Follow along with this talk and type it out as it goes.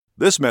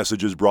This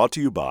message is brought to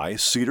you by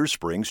Cedar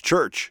Springs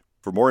Church.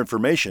 For more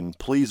information,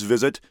 please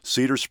visit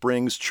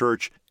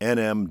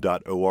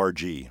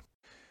cedarspringschurchnm.org.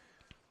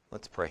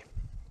 Let's pray.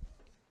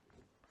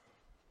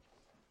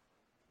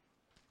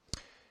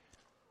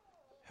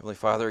 Heavenly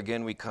Father,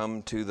 again we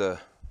come to the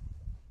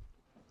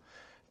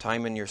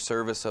time in your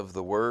service of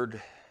the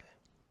Word.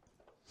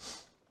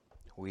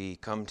 We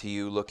come to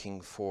you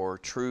looking for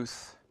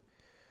truth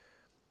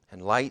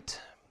and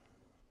light.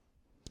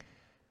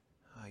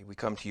 We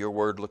come to your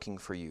Word looking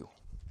for you.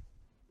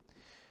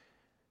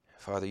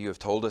 Father, you have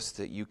told us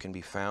that you can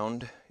be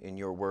found in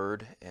your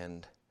Word,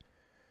 and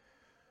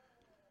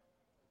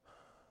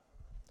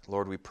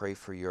Lord, we pray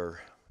for your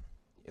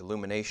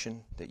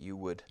illumination, that you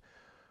would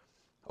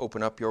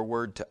open up your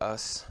Word to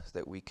us, so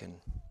that we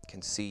can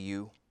see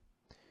you,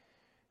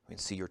 we can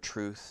see your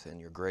truth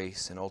and your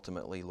grace, and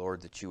ultimately,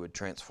 Lord, that you would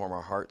transform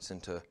our hearts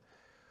into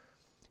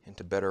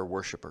better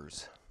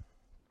worshipers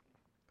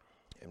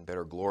and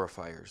better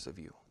glorifiers of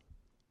you.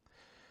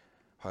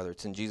 Father,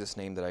 it's in Jesus'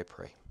 name that I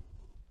pray.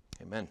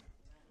 Amen.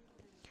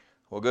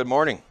 Well, good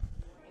morning.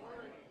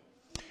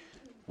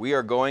 We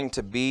are going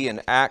to be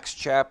in Acts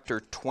chapter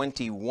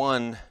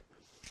 21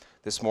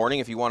 this morning.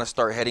 If you want to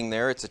start heading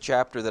there, it's a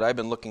chapter that I've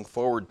been looking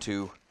forward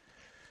to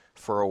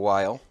for a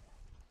while.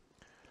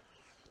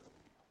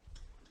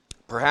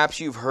 Perhaps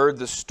you've heard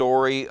the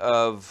story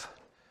of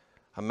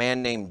a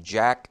man named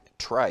Jack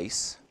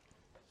Trice.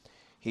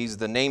 He's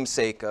the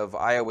namesake of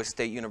Iowa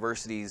State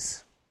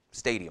University's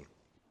stadium.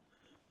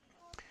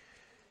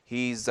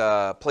 He's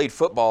played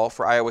football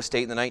for Iowa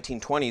State in the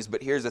 1920s,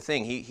 but here's the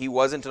thing. He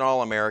wasn't an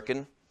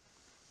All-American.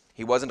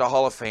 He wasn't a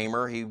Hall of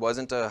Famer. He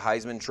wasn't a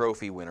Heisman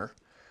Trophy winner.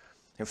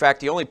 In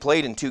fact, he only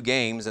played in 2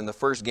 games, and the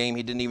first game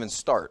he didn't even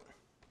start.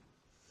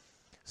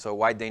 So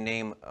why'd they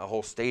name a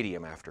whole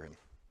stadium after him?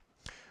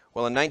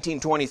 Well, in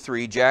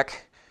 1923,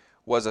 Jack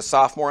was a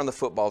sophomore on the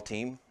football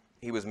team.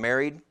 He was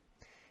married.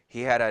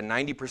 He had a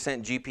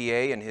 90%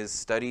 GPA in his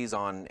studies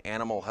on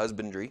animal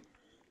husbandry.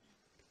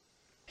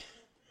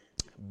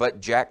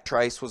 But Jack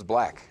Trice was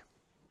black.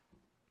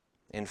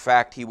 In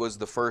fact, he was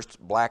the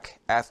first black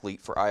athlete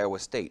for Iowa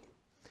State,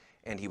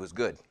 and he was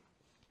good.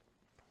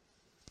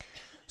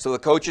 So the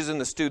coaches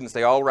and the students,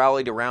 they all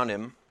rallied around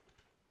him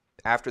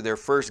after their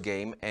first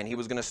game, and he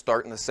was going to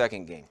start in the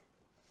second game.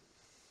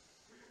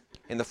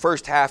 In the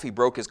first half, he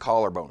broke his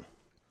collarbone,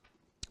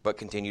 but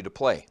continued to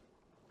play.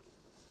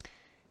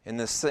 And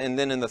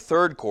then in the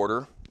third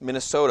quarter,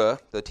 Minnesota,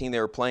 the team they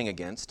were playing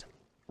against,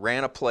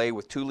 ran a play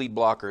with 2 lead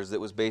blockers that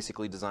was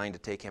basically designed to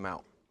take him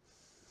out.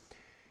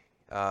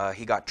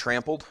 He got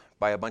trampled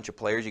by a bunch of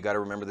players. You got to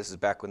remember this is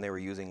back when they were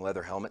using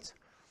leather helmets.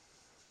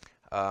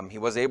 He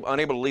was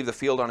unable to leave the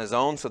field on his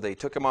own, so they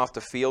took him off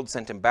the field,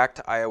 sent him back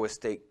to Iowa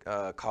State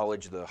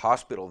College, the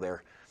hospital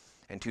there,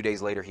 and 2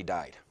 days later he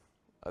died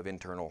of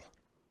internal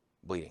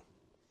bleeding.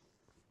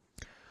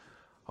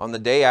 On the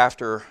day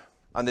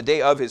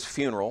of his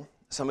funeral,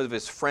 some of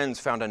his friends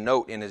found a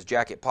note in his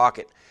jacket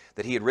pocket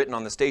that he had written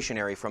on the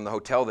stationery from the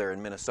hotel there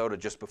in Minnesota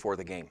just before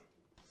the game.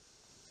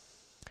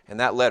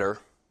 And that letter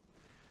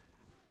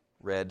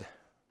read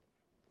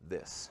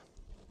this: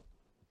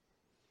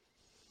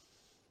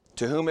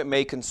 "To whom it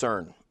may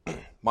concern,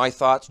 my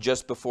thoughts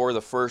just before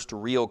the first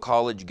real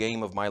college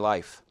game of my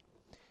life.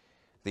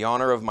 The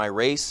honor of my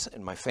race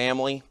and my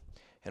family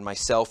and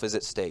myself is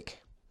at stake.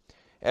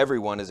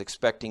 Everyone is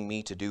expecting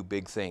me to do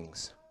big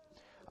things.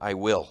 I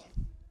will,"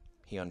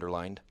 he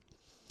underlined.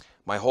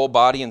 "My whole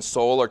body and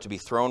soul are to be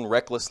thrown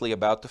recklessly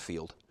about the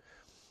field.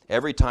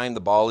 Every time the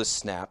ball is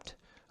snapped,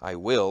 I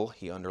will,"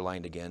 he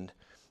underlined again,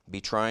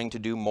 "be trying to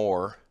do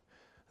more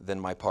than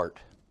my part."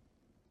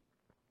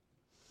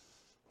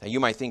 Now you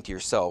might think to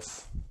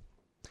yourself,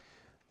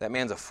 that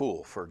man's a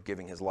fool for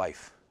giving his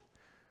life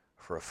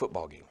for a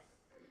football game.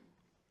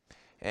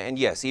 And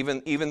yes,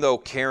 even though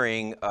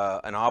carrying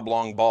an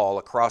oblong ball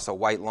across a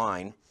white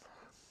line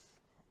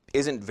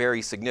isn't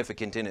very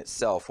significant in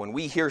itself, when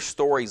we hear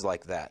stories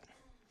like that,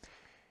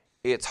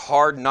 it's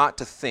hard not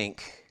to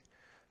think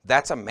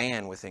that's a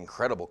man with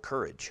incredible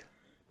courage.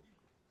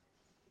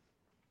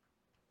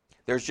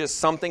 There's just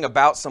something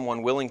about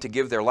someone willing to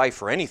give their life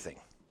for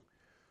anything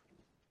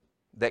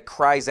that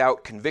cries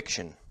out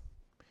conviction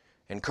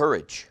and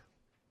courage.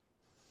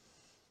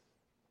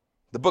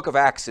 The book of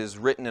Acts is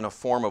written in a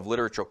form of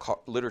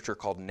literature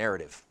called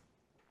narrative,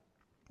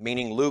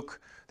 meaning Luke,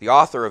 the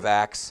author of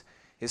Acts,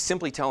 is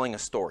simply telling a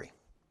story.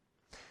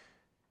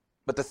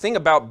 But the thing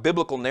about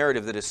biblical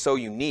narrative that is so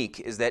unique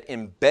is that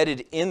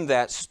embedded in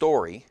that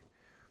story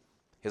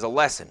is a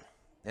lesson.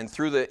 And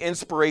through the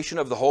inspiration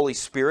of the Holy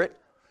Spirit,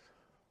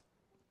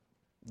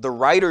 the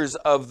writers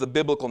of the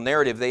biblical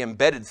narrative, they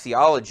embedded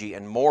theology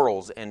and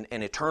morals and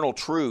eternal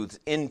truths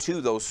into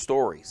those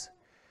stories.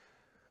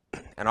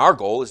 And our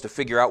goal is to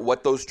figure out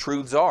what those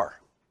truths are.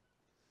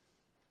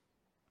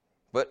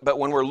 But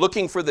when we're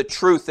looking for the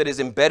truth that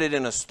is embedded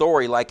in a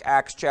story like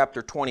Acts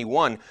chapter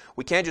 21,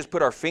 we can't just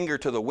put our finger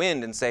to the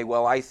wind and say,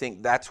 well, I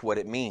think that's what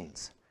it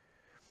means.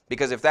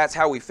 Because if that's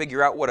how we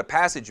figure out what a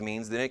passage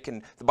means,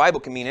 then the Bible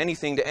can mean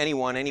anything to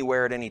anyone,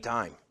 anywhere, at any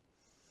time.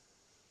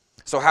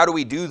 So how do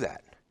we do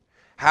that?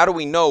 How do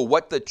we know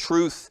what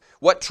truth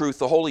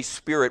the Holy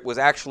Spirit was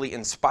actually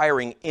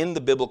inspiring in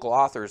the biblical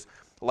authors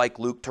like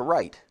Luke to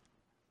write?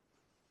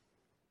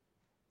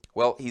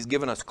 Well, he's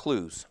given us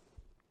clues.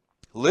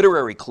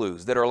 Literary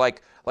clues that are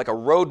like a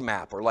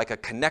roadmap or like a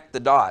connect the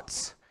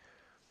dots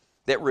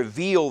that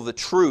reveal the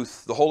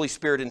truth the Holy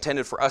Spirit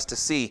intended for us to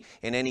see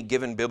in any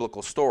given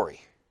biblical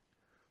story.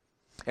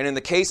 And in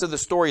the case of the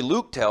story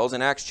Luke tells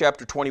in Acts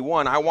chapter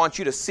 21, I want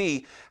you to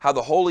see how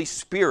the Holy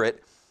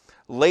Spirit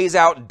lays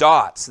out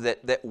dots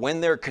that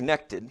when they're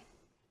connected,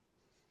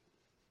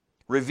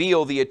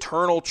 reveal the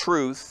eternal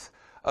truth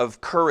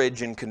of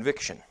courage and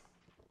conviction.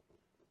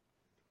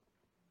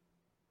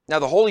 Now,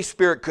 the Holy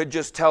Spirit could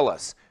just tell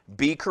us,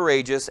 be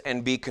courageous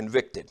and be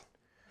convicted.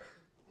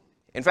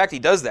 In fact, he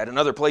does that in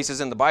other places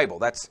in the Bible.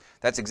 That's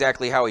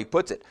exactly how he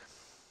puts it.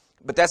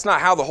 But that's not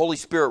how the Holy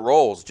Spirit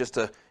rolls, just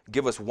to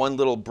give us one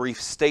little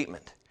brief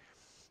statement.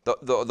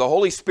 The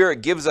Holy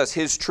Spirit gives us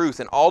his truth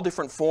in all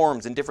different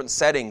forms, in different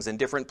settings, in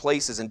different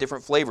places, in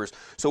different flavors,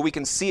 so we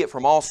can see it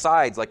from all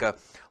sides, like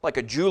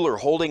a jeweler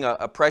holding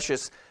a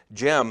precious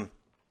gem.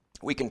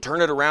 We can turn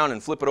it around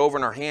and flip it over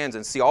in our hands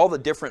and see all the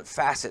different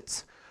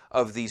facets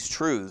of these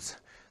truths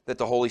that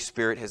the Holy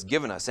Spirit has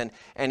given us.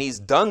 And he's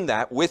done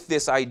that with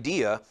this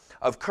idea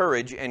of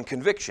courage and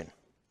conviction.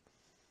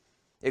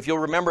 If you'll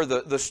remember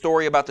the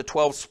story about the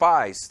 12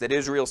 spies that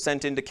Israel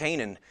sent into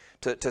Canaan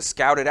to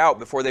scout it out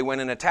before they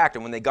went and attacked.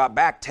 And when they got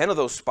back, 10 of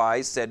those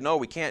spies said, no,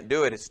 we can't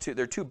do it.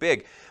 They're too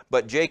big.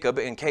 But Jacob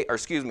and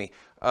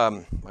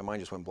my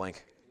mind just went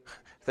blank.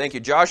 Thank you.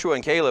 Joshua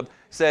and Caleb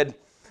said,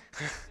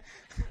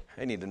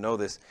 I need to know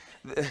this.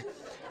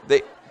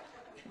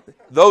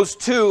 Those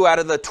 2 out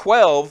of the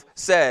 12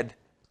 said,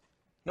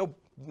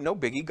 no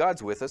biggie,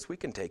 God's with us, we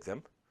can take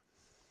them.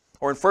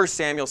 Or in 1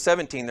 Samuel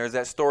 17, there's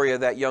that story of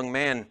that young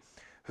man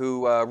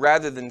who,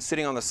 rather than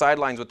sitting on the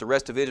sidelines with the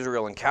rest of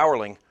Israel and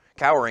cowering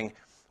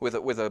with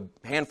a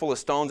handful of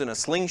stones and a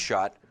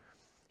slingshot,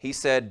 he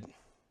said,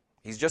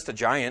 he's just a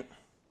giant.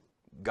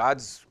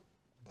 God's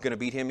going to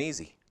beat him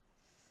easy.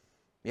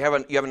 You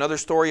have another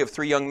story of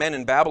 3 young men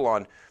in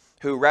Babylon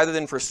who, rather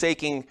than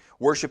forsaking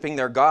worshiping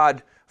their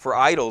God for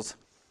idols,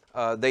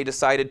 they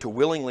decided to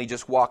willingly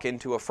just walk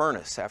into a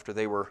furnace after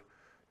they were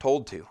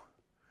told to.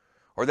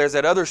 Or there's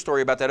that other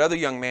story about that other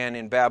young man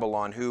in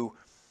Babylon who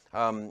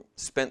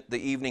spent the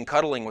evening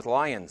cuddling with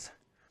lions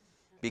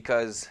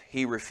because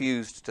he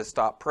refused to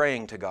stop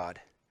praying to God.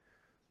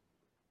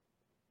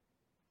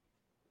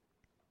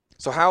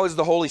 So how is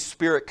the Holy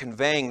Spirit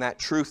conveying that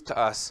truth to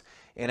us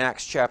in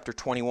Acts chapter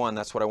 21?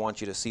 That's what I want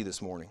you to see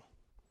this morning.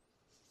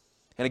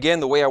 And again,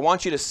 the way I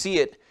want you to see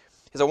it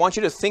is I want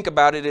you to think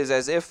about it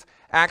as if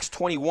Acts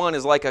 21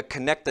 is like a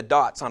connect the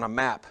dots on a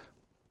map.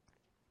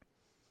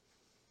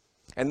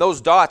 And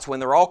those dots, when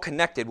they're all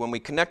connected, when we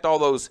connect all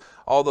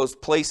those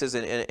places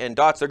and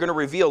dots, they're going to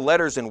reveal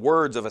letters and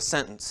words of a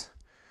sentence.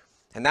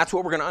 And that's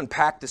what we're going to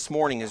unpack this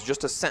morning, is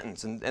just a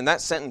sentence. And that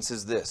sentence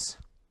is this: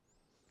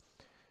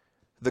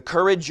 the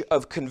courage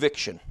of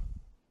conviction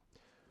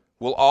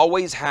will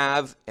always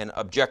have an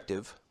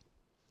objective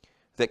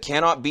that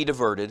cannot be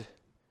diverted,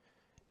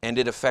 and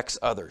it affects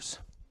others.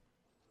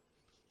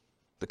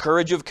 The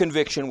courage of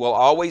conviction will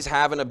always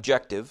have an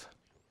objective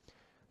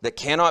that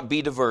cannot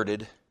be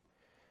diverted,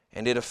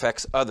 and it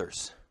affects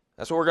others.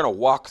 That's what we're going to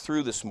walk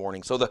through this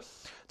morning. So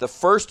the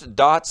first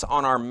dots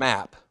on our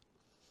map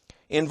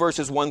in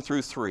verses 1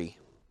 through 3,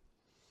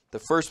 the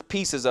first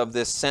pieces of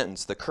this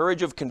sentence, the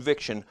courage of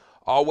conviction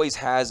always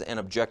has an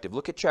objective.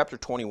 Look at chapter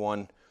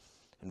 21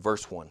 and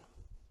verse 1.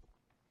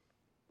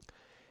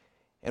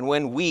 And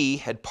when we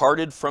had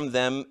parted from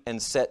them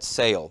and set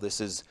sail, this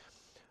is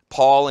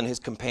Paul and his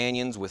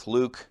companions with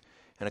Luke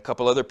and a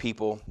couple other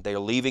people. They are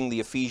leaving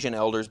the Ephesian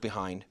elders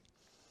behind.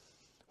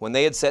 When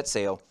they had set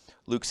sail,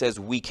 Luke says,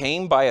 we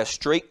came by a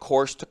straight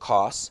course to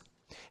Kos,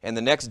 and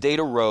the next day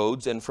to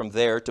Rhodes, and from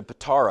there to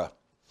Patara.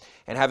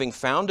 And having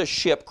found a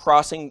ship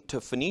crossing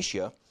to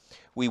Phoenicia,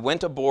 we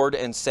went aboard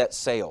and set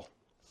sail.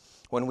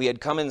 When we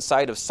had come in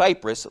sight of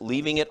Cyprus,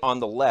 leaving it on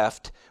the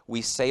left,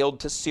 we sailed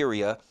to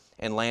Syria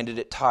and landed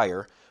at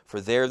Tyre,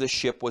 for there the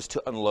ship was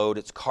to unload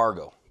its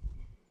cargo.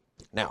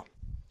 Now,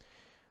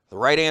 the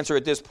right answer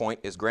at this point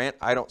is, Grant,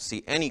 I don't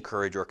see any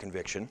courage or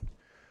conviction.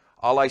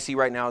 All I see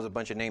right now is a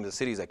bunch of names of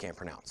cities I can't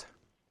pronounce.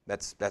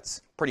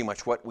 That's pretty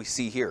much what we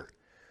see here.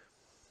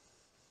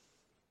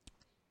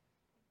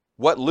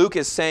 What Luke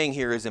is saying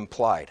here is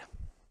implied.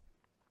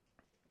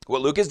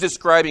 What Luke is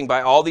describing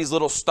by all these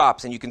little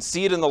stops, and you can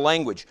see it in the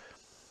language,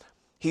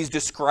 he's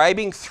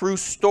describing through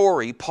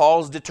story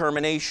Paul's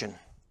determination,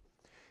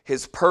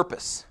 his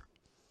purpose.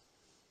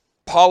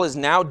 Paul is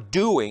now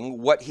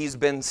doing what he's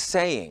been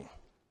saying.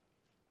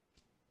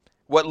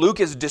 What Luke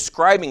is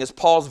describing is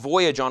Paul's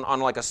voyage on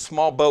like a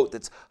small boat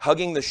that's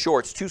hugging the shore.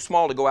 It's too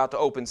small to go out to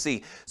open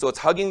sea. So it's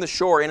hugging the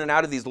shore in and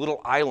out of these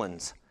little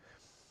islands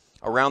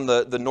around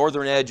the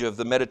northern edge of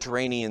the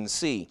Mediterranean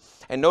Sea.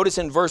 And notice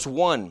in verse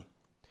 1,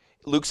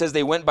 Luke says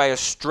they went by a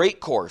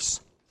straight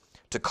course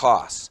to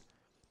Kos.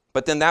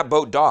 But then that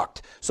boat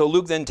docked. So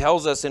Luke then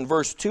tells us in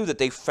verse 2 that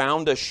they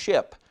found a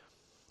ship.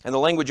 And the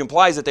language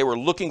implies that they were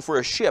looking for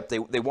a ship.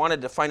 They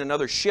wanted to find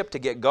another ship to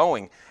get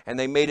going, and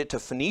they made it to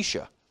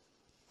Phoenicia.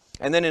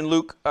 And then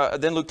Luke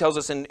tells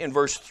us in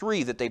verse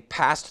 3 that they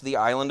passed the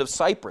island of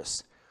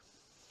Cyprus,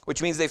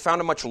 which means they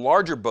found a much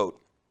larger boat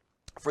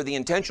for the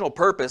intentional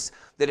purpose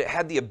that it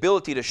had the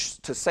ability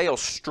to sail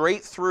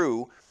straight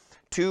through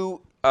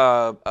to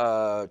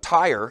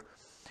Tyre,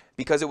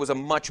 because it was a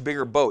much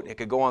bigger boat. It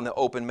could go on the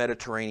open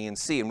Mediterranean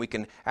Sea, and we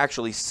can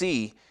actually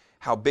see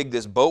how big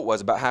this boat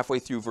was. About halfway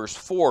through verse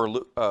 4,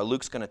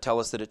 Luke's going to tell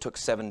us that it took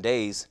 7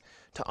 days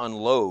to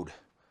unload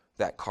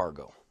that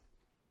cargo.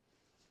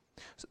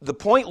 So the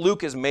point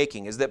Luke is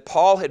making is that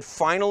Paul had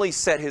finally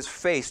set his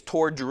face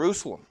toward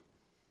Jerusalem,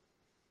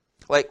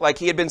 like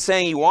he had been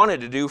saying he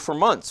wanted to do for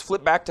months.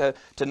 Flip back to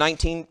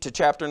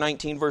chapter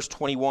 19, verse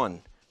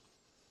 21.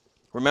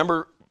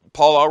 Remember,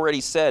 Paul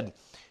already said,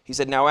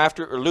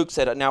 Luke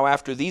said, now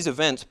after these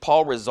events,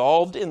 Paul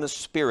resolved in the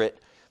Spirit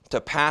to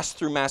pass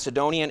through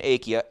Macedonia and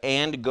Achaia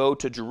and go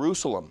to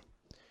Jerusalem,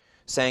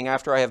 saying,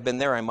 after I have been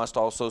there, I must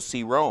also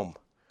see Rome.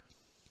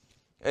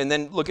 And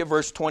then look at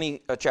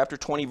chapter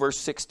 20, verse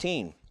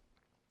 16.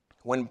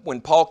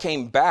 When Paul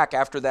came back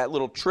after that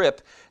little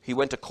trip, he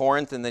went to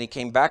Corinth and then he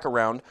came back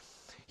around.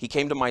 He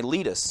came to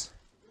Miletus.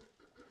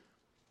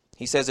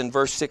 He says in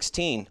verse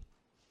 16,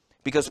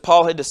 because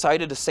Paul had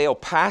decided to sail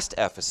past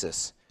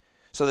Ephesus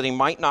so that he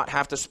might not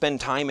have to spend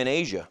time in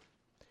Asia,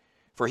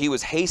 for he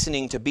was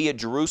hastening to be at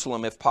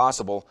Jerusalem, if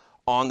possible,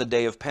 on the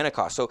day of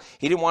Pentecost. So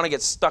he didn't want to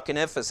get stuck in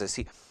Ephesus.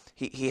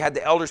 He had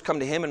the elders come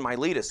to him in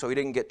Miletus, so he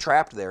didn't get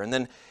trapped there. And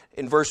then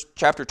in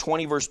chapter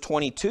 20, verse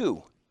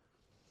 22,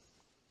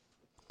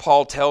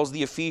 Paul tells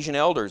the Ephesian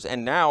elders,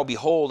 and now,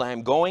 behold, I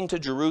am going to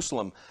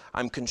Jerusalem.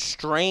 I'm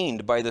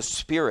constrained by the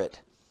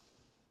Spirit,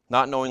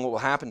 not knowing what will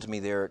happen to me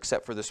there,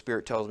 except for the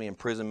Spirit tells me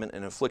imprisonment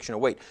and affliction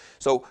await.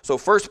 So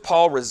first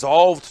Paul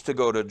resolved to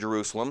go to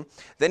Jerusalem,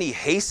 then he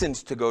hastened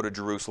to go to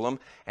Jerusalem,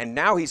 and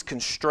now he's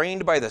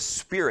constrained by the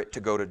Spirit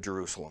to go to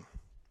Jerusalem.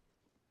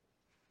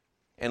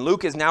 And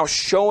Luke is now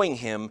showing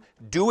him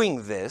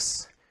doing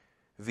this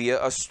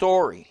via a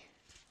story.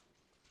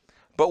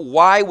 But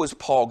why was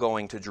Paul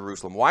going to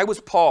Jerusalem? Why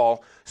was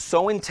Paul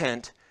so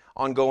intent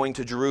on going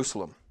to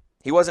Jerusalem?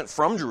 He wasn't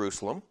from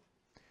Jerusalem.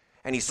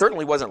 And he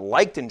certainly wasn't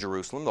liked in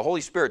Jerusalem. The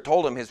Holy Spirit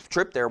told him his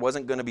trip there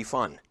wasn't going to be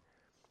fun.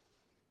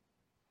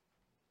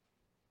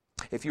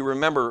 If you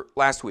remember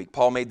last week,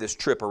 Paul made this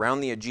trip around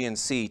the Aegean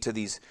Sea to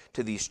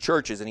these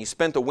churches, and he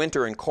spent the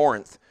winter in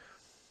Corinth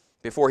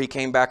before he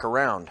came back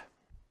around.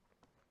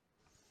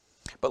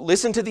 But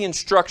listen to the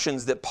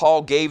instructions that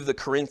Paul gave the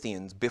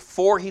Corinthians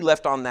before he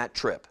left on that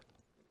trip.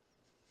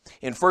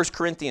 In 1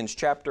 Corinthians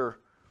chapter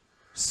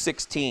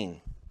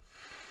 16,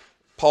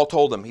 Paul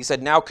told them, he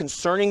said, now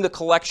concerning the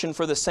collection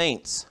for the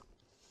saints,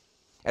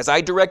 as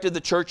I directed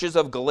the churches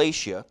of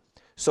Galatia,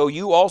 so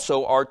you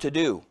also are to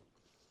do.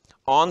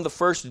 On the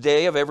first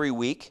day of every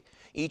week,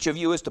 each of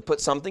you is to put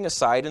something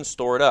aside and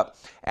store it up,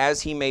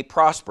 as he may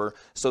prosper,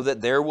 so that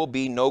there will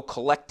be no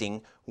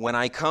collecting when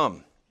I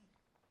come.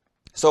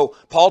 So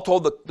Paul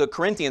told the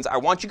Corinthians, I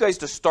want you guys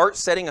to start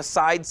setting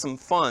aside some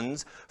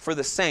funds for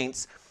the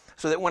saints,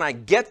 so that when I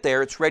get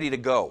there, it's ready to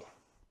go,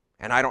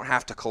 and I don't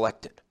have to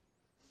collect it.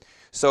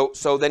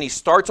 So then he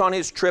starts on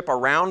his trip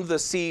around the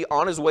sea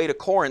on his way to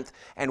Corinth,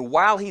 and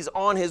while he's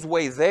on his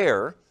way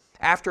there,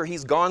 after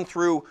he's gone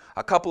through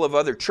a couple of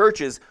other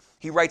churches,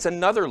 he writes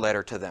another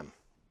letter to them.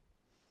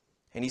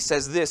 And he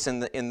says this in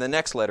the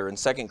next letter in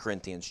 2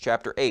 Corinthians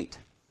chapter 8.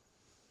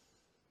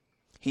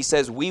 He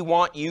says, we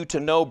want you to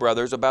know,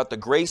 brothers, about the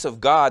grace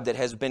of God that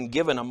has been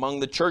given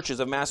among the churches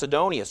of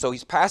Macedonia. So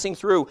he's passing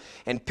through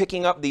and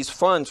picking up these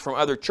funds from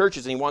other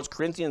churches, and he wants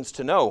Corinthians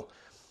to know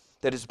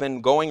that it's been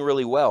going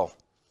really well.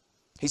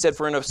 He said,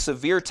 for in a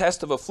severe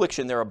test of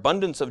affliction, their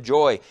abundance of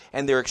joy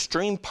and their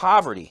extreme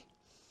poverty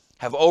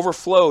have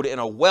overflowed in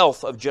a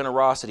wealth of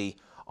generosity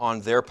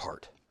on their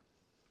part.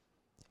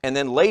 And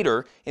then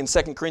later, in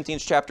 2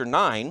 Corinthians chapter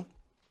 9,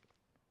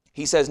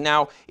 he says,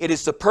 now it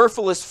is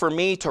superfluous for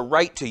me to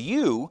write to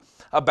you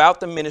about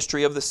the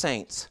ministry of the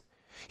saints.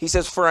 He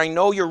says, for I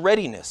know your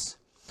readiness,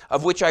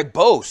 of which I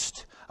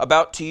boast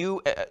about to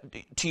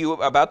you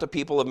about the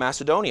people of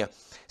Macedonia,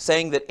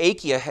 saying that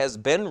Achaia has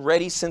been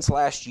ready since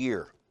last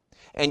year,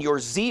 and your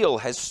zeal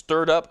has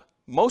stirred up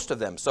most of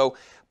them. So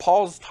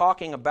Paul's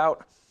talking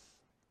about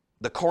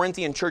the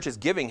Corinthian church's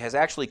giving has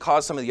actually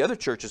caused some of the other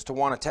churches to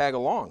want to tag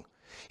along.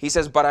 He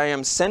says, but I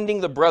am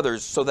sending the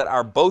brothers so that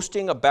our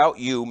boasting about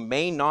you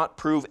may not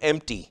prove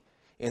empty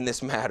in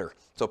this matter.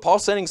 So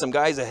Paul's sending some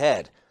guys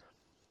ahead.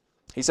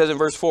 He says in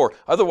verse 4,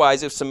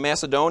 otherwise if some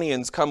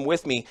Macedonians come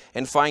with me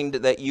and find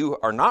that you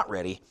are not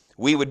ready,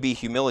 we would be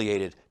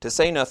humiliated, to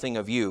say nothing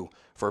of you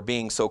for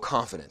being so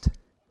confident.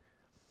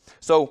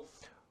 So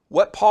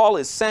what Paul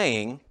is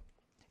saying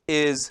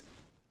is,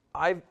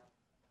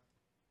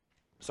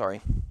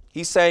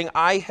 he's saying,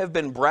 I have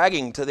been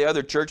bragging to the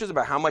other churches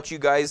about how much you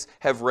guys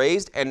have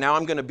raised, and now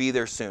I'm going to be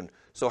there soon.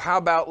 So how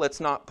about let's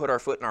not put our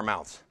foot in our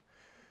mouths,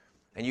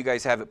 and you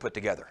guys have it put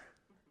together.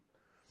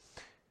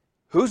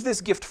 Who's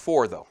this gift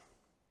for, though?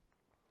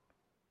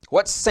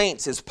 What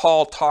saints is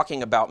Paul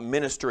talking about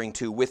ministering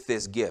to with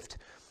this gift?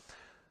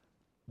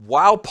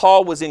 While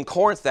Paul was in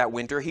Corinth that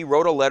winter, he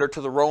wrote a letter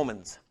to the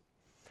Romans.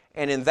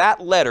 And in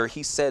that letter,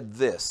 he said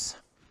this: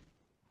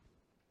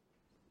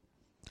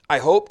 I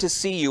hope to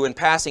see you in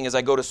passing as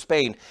I go to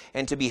Spain,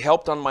 and to be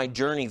helped on my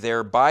journey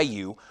there by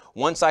you,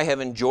 once I have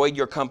enjoyed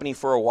your company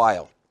for a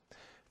while.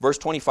 Verse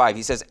 25,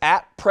 he says,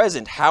 At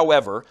present,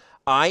 however,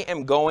 I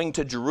am going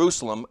to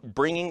Jerusalem,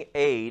 bringing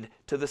aid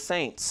to the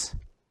saints.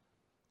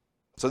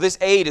 So this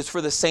aid is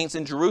for the saints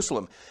in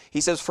Jerusalem.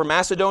 He says, For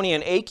Macedonia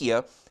and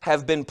Achaia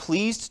have been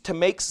pleased to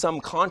make some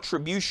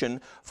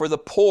contribution for the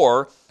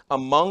poor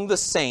among the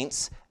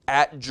saints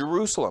at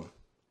Jerusalem.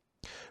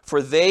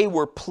 For they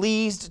were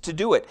pleased to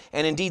do it,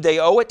 and indeed they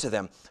owe it to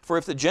them. For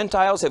if the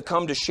Gentiles have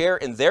come to share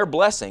in their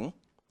blessing,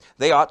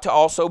 they ought to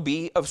also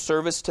be of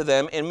service to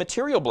them in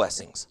material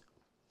blessings.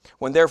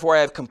 When therefore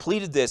I have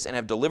completed this and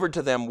have delivered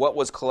to them what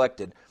was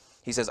collected,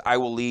 he says, I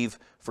will leave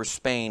for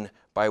Spain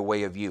by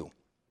way of you.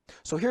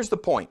 So here's the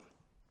point.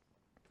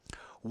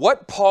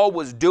 What Paul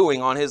was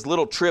doing on his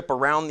little trip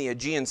around the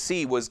Aegean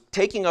Sea was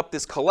taking up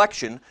this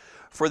collection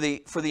for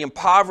the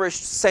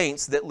impoverished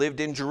saints that lived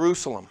in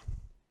Jerusalem.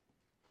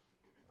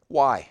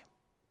 Why?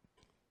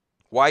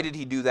 Why did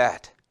he do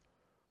that?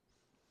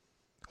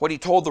 What he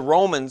told the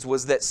Romans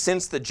was that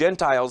since the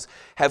Gentiles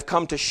have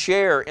come to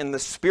share in the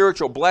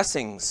spiritual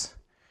blessings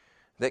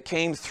that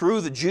came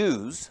through the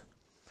Jews,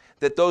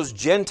 that those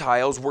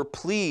Gentiles were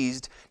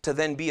pleased to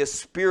then be a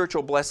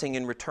spiritual blessing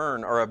in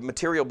return, or a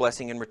material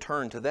blessing in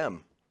return to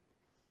them.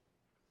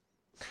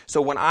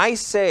 So when I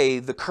say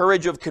the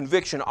courage of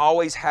conviction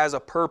always has a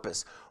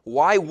purpose,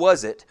 why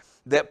was it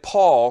that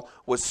Paul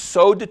was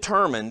so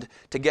determined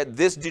to get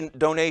this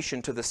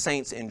donation to the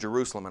saints in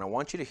Jerusalem? And I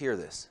want you to hear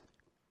this.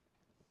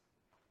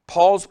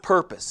 Paul's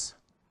purpose,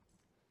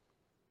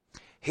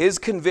 his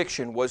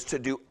conviction, was to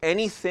do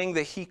anything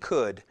that he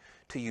could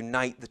to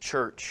unite the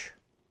church.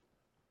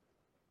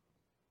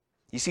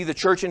 You see, the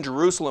church in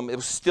Jerusalem, it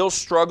was still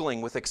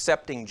struggling with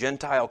accepting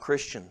Gentile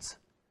Christians.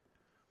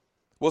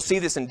 We'll see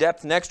this in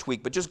depth next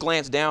week, but just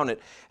glance down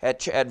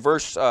at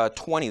verse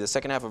 20, the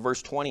second half of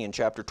verse 20 in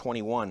chapter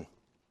 21.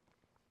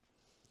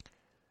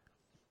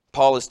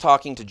 Paul is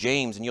talking to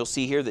James, and you'll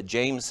see here that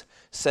James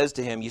says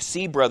to him, You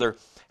see, brother,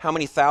 how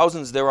many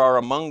thousands there are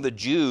among the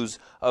Jews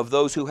of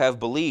those who have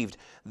believed.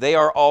 They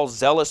are all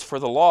zealous for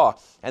the law,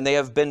 and they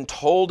have been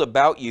told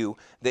about you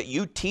that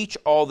you teach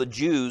all the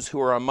Jews who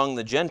are among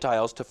the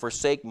Gentiles to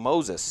forsake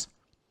Moses,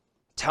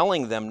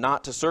 telling them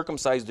not to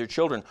circumcise their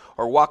children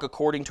or walk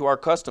according to our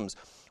customs.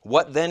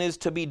 What then is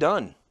to be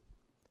done?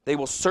 They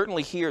will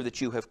certainly hear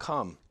that you have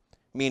come.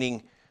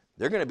 Meaning,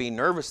 they're going to be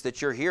nervous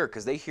that you're here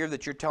because they hear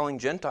that you're telling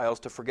Gentiles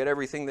to forget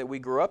everything that we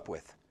grew up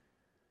with.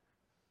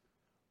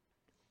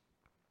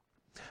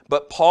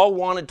 But Paul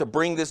wanted to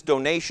bring this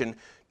donation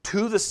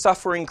to the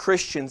suffering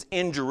Christians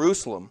in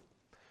Jerusalem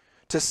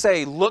to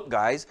say, look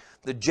guys,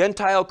 the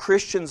Gentile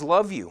Christians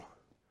love you.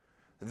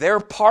 They're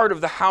part of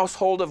the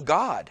household of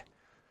God.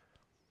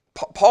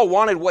 Paul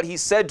wanted what he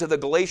said to the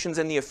Galatians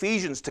and the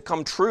Ephesians to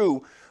come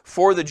true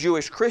for the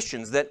Jewish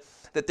Christians, that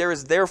there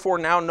is therefore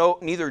now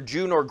neither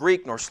Jew nor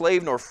Greek, nor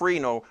slave nor free,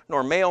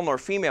 nor male nor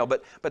female,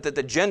 but that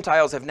the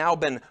Gentiles have now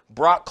been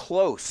brought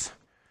close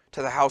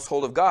to the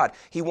household of God.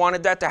 He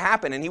wanted that to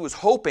happen, and he was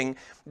hoping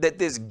that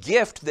this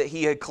gift that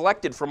he had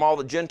collected from all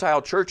the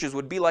Gentile churches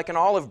would be like an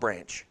olive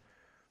branch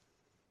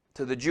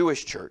to the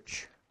Jewish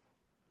church.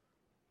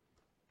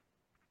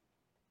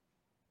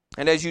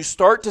 And as you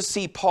start to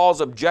see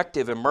Paul's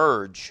objective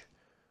emerge,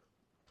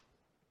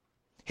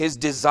 his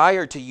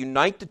desire to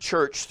unite the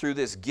church through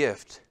this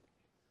gift,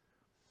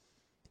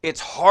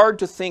 it's hard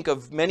to think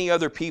of many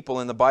other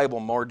people in the Bible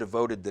more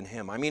devoted than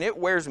him. I mean, it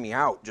wears me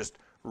out just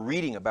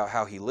reading about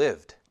how he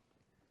lived.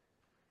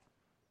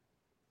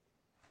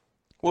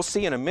 We'll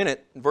see in a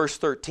minute, verse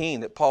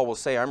 13, that Paul will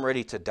say, I'm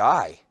ready to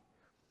die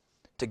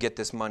to get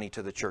this money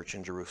to the church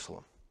in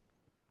Jerusalem.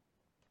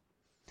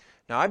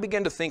 Now, I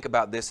began to think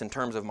about this in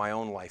terms of my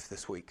own life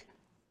this week.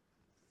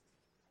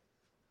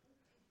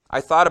 I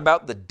thought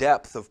about the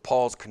depth of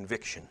Paul's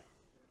conviction.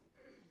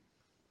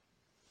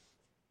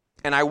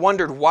 And I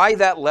wondered why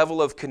that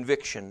level of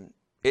conviction,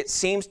 it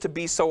seems to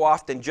be so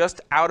often just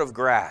out of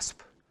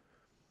grasp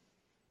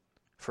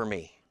for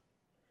me.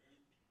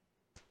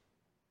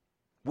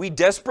 We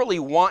desperately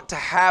want to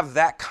have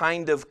that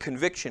kind of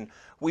conviction.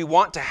 We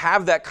want to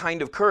have that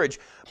kind of courage,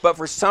 but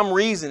for some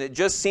reason it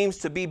just seems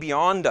to be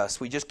beyond us.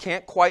 We just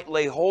can't quite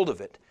lay hold of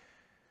it.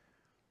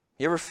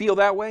 You ever feel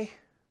that way?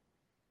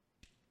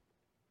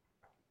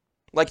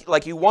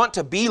 Like you want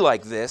to be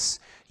like this.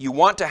 You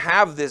want to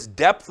have this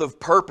depth of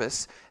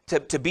purpose,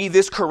 to be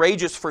this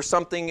courageous for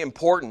something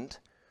important,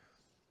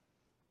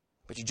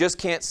 but you just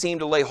can't seem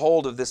to lay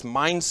hold of this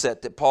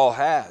mindset that Paul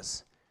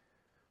has.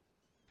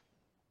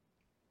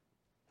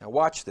 Now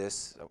watch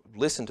this,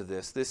 listen to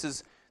this. This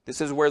is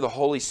where the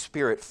Holy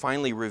Spirit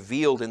finally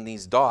revealed in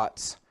these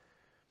dots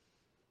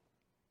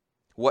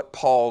what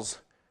Paul's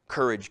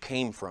courage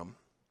came from.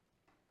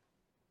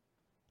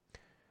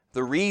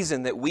 The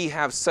reason that we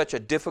have such a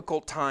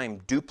difficult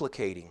time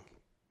duplicating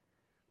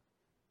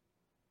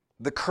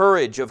the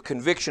courage of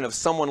conviction of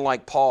someone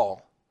like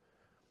Paul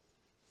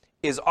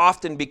is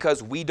often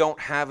because we don't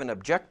have an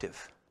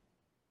objective.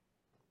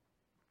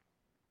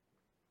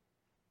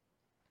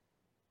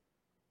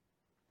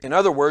 In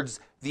other words,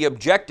 the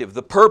objective,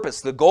 the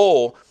purpose, the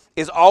goal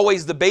is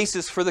always the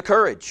basis for the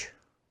courage.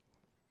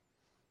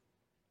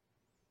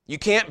 You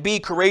can't be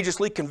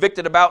courageously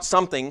convicted about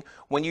something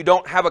when you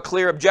don't have a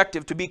clear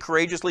objective to be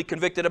courageously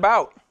convicted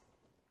about.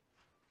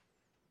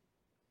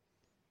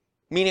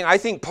 Meaning, I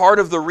think part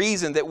of the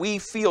reason that we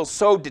feel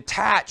so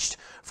detached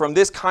from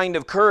this kind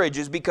of courage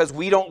is because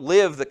we don't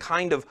live the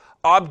kind of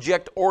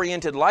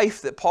object-oriented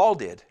life that Paul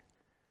did.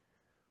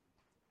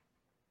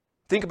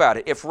 Think about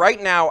it. If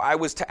right now I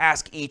was to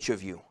ask each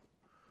of you,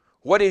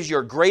 what is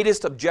your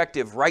greatest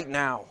objective right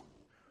now?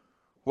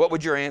 What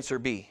would your answer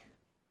be?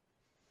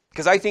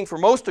 Because I think for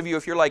most of you,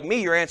 if you're like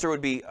me, your answer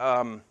would be,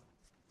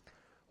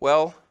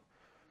 well,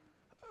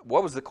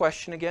 what was the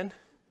question again?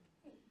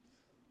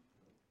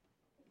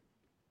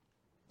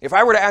 If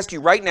I were to ask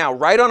you right now,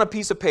 write on a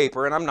piece of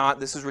paper, and I'm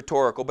not, this is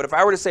rhetorical, but if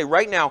I were to say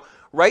right now,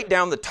 write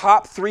down the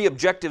top 3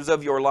 objectives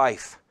of your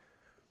life.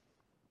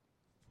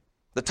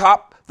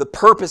 The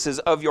purposes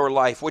of your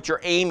life, what you're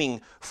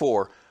aiming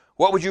for.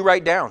 What would you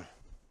write down?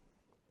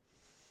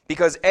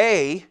 Because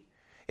A,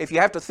 if you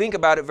have to think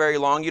about it very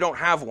long, you don't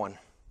have one.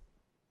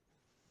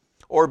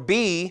 Or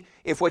B,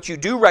 if what you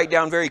do write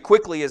down very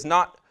quickly is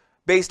not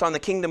based on the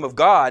kingdom of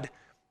God,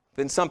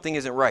 then something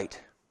isn't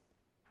right.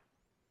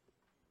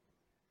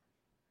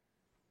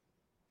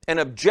 An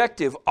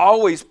objective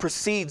always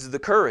precedes the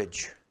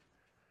courage.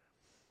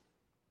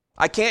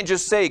 I can't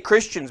just say,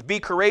 Christians, be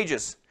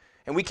courageous.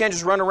 And we can't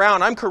just run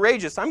around, I'm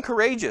courageous, I'm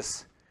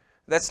courageous.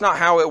 That's not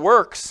how it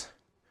works.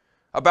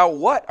 About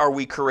what are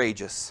we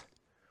courageous?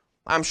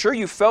 I'm sure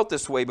you've felt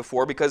this way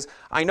before, because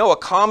I know a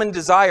common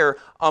desire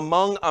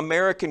among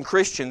American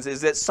Christians is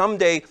that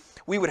someday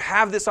we would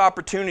have this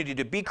opportunity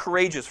to be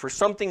courageous for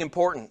something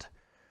important.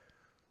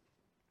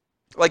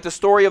 Like the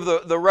story of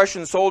the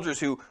Russian soldiers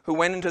who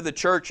went into the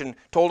church and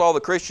told all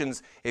the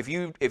Christians, if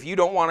you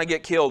don't want to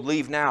get killed,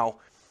 leave now.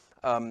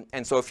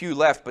 And so a few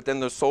left, but then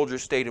those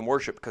soldiers stayed in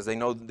worship because they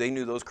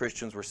knew those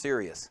Christians were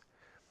serious.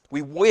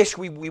 We wish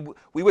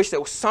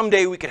that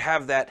someday we could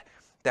have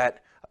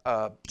that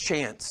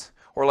chance.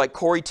 Or like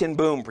Corrie ten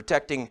Boom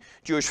protecting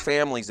Jewish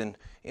families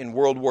in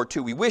World War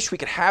II. We wish we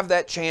could have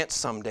that chance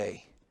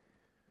someday.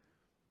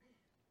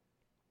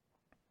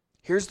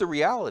 Here's the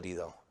reality,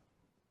 though.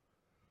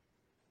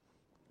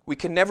 We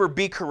can never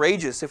be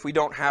courageous if we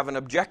don't have an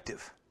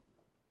objective,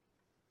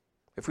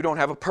 if we don't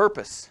have a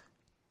purpose.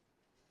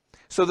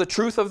 So the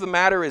truth of the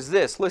matter is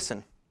this,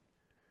 listen.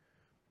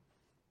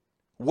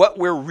 What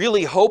we're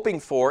really hoping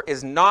for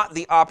is not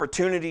the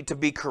opportunity to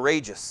be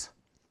courageous,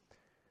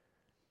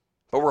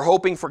 but we're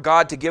hoping for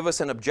God to give us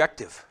an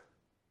objective,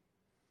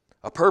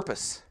 a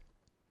purpose.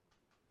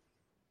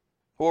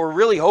 What we're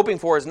really hoping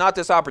for is not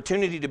this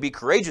opportunity to be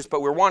courageous,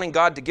 but we're wanting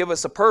God to give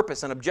us a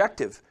purpose, an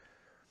objective.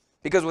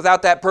 Because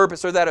without that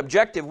purpose or that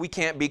objective, we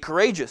can't be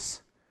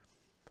courageous.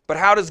 But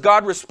how does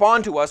God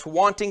respond to us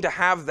wanting to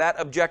have that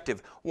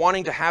objective,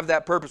 wanting to have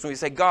that purpose? When we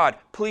say, God,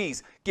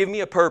 please give me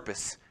a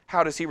purpose,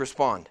 how does He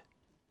respond?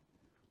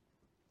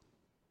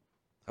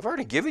 I've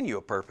already given you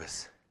a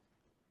purpose.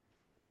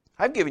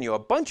 I've given you a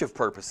bunch of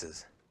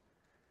purposes.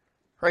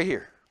 Right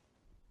here.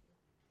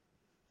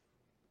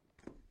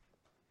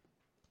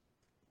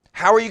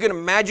 How are you going to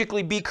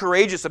magically be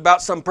courageous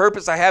about some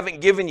purpose I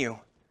haven't given you?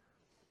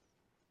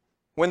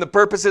 When the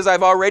purposes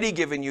I've already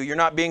given you, you're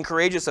not being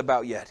courageous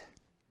about yet.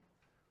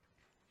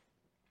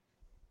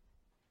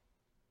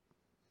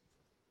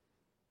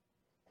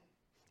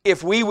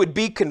 If we would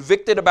be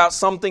convicted about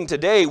something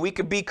today, we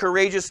could be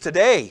courageous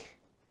today.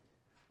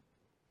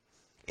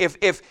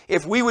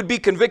 If we would be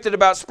convicted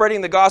about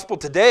spreading the gospel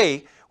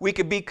today, we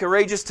could be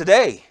courageous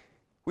today.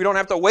 We don't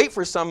have to wait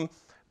for some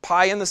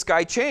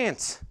pie-in-the-sky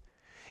chance.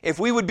 If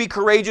we would be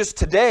courageous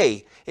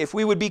today, if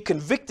we would be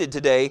convicted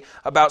today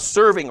about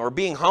serving or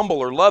being humble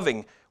or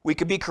loving, we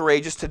could be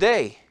courageous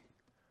today.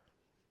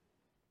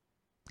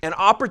 An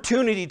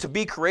opportunity to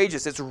be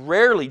courageous, it's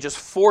rarely just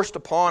forced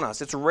upon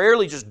us. It's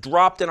rarely just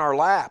dropped in our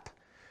lap.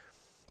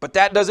 But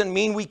that doesn't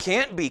mean we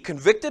can't be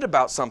convicted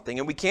about something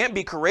and we can't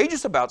be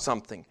courageous about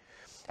something.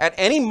 At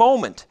any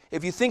moment,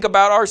 if you think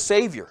about our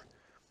Savior,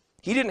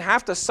 He didn't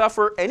have to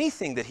suffer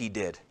anything that He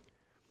did.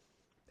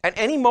 At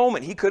any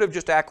moment, He could have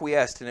just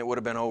acquiesced and it would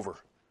have been over.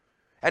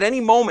 At any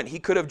moment, He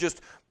could have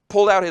just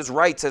pulled out His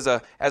rights as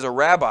a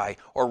rabbi,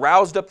 or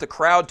roused up the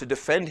crowd to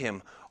defend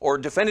Him, or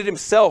defended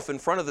Himself in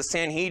front of the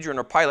Sanhedrin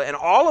or Pilate, and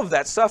all of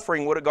that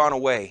suffering would have gone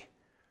away.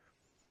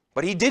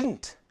 But He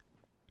didn't.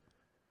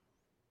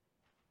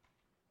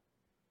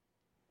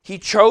 He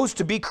chose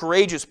to be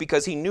courageous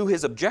because He knew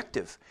His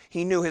objective.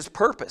 He knew His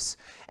purpose.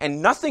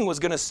 And nothing was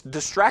going to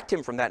distract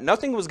Him from that.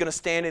 Nothing was going to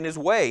stand in His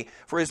way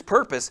for His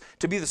purpose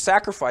to be the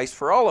sacrifice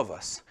for all of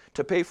us,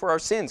 to pay for our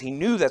sins. He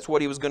knew that's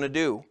what He was going to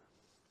do.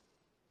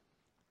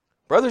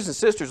 Brothers and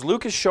sisters,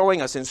 Luke is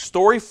showing us in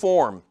story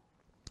form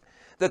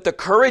that the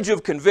courage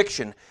of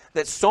conviction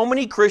that so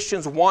many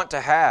Christians want to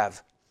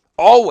have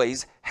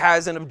always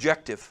has an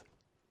objective.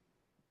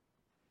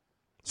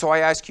 So I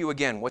ask you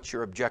again, what's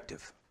your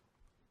objective?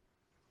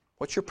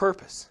 What's your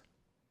purpose?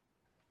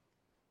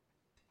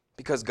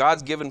 Because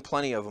God's given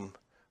plenty of them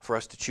for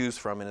us to choose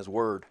from in His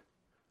Word.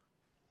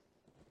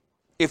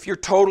 If you're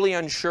totally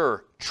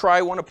unsure,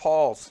 try one of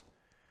Paul's.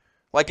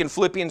 Like in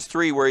Philippians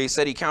 3, where he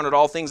said he counted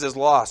all things as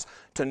loss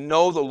to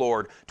know the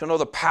Lord, to know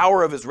the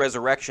power of His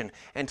resurrection,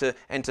 and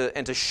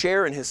to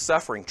share in His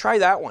suffering. Try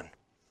that one.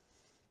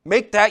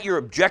 Make that your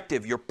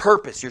objective, your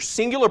purpose, your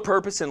singular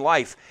purpose in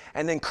life,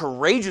 and then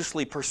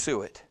courageously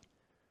pursue it.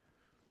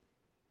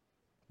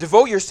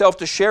 Devote yourself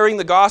to sharing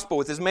the gospel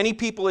with as many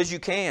people as you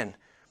can.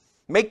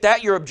 Make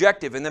that your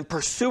objective, and then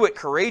pursue it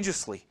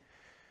courageously.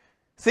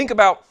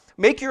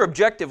 Make your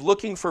objective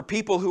looking for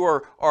people who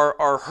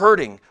are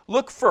hurting.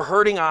 Look for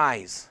hurting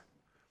eyes.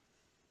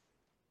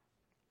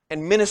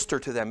 And minister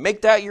to them.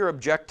 Make that your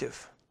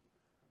objective.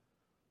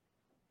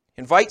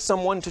 Invite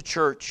someone to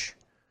church.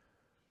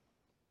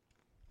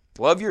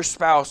 Love your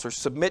spouse or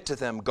submit to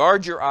them.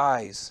 Guard your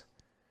eyes.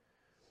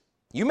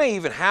 You may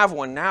even have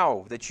one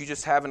now that you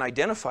just haven't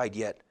identified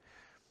yet.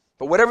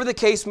 But whatever the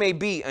case may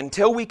be,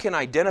 until we can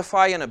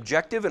identify an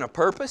objective and a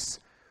purpose,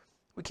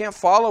 we can't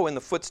follow in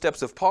the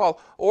footsteps of Paul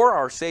or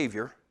our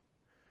Savior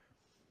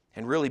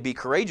and really be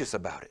courageous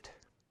about it.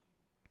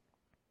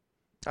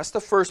 That's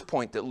the first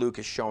point that Luke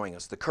is showing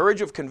us. The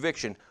courage of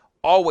conviction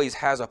always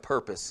has a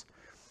purpose,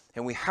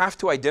 and we have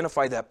to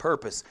identify that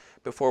purpose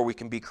before we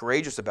can be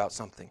courageous about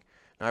something.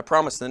 Now, I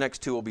promise the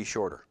next two will be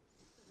shorter.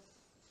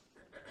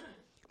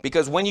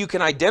 Because when you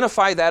can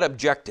identify that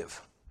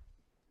objective,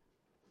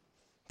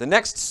 the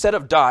next set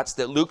of dots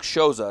that Luke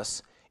shows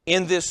us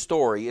in this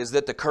story is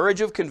that the courage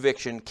of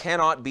conviction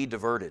cannot be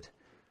diverted.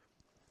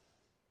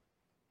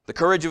 The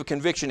courage of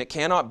conviction, it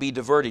cannot be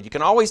diverted. You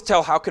can always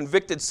tell how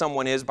convicted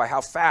someone is by how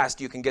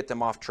fast you can get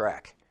them off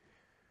track.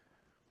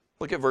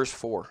 Look at verse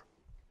 4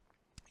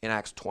 in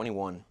Acts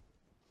 21.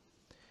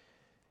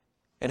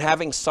 And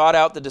having sought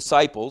out the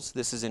disciples,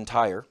 this is in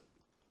Tyre,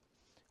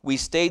 we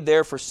stayed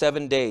there for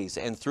 7 days,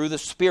 and through the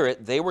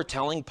Spirit they were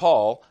telling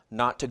Paul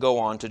not to go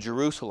on to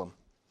Jerusalem.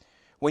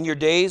 When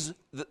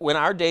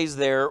our days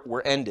there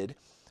were ended,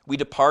 we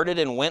departed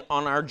and went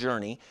on our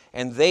journey,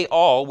 and they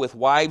all, with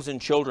wives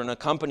and children,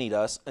 accompanied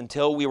us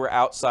until we were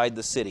outside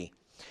the city.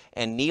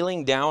 And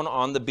kneeling down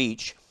on the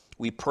beach,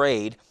 we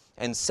prayed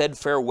and said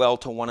farewell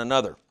to one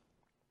another.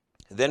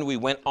 Then we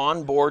went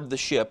on board the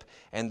ship,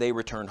 and they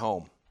returned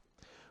home.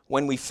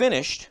 When we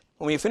finished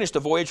the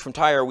voyage from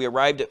Tyre, we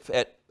arrived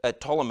at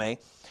Ptolemy,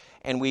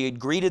 and we had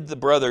greeted the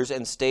brothers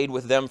and stayed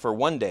with them for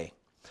 1 day.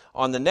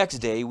 On the next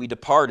day, we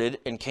departed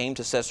and came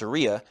to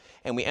Caesarea,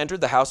 and we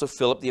entered the house of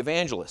Philip the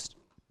evangelist,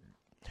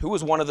 who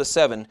was one of the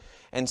 7,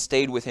 and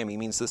stayed with him. He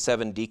means the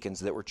 7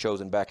 deacons that were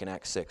chosen back in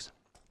Acts 6.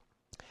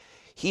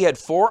 He had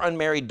 4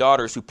 unmarried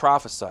daughters who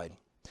prophesied.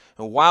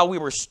 And while we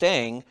were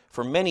staying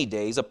for many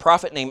days, a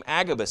prophet named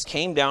Agabus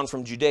came down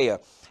from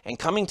Judea, and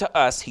coming to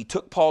us, he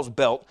took Paul's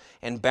belt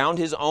and bound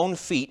his own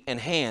feet and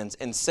hands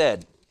and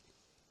said,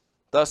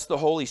 "Thus the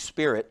Holy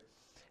Spirit,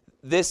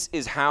 this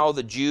is how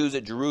the Jews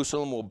at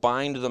Jerusalem will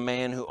bind the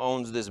man who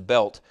owns this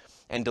belt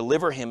and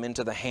deliver him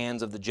into the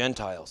hands of the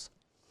Gentiles."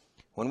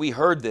 When we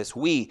heard this,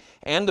 we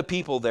and the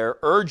people there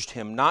urged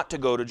him not to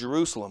go to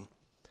Jerusalem.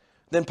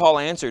 Then Paul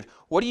answered,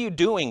 "What are you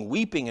doing,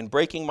 weeping and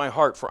breaking my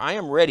heart? For I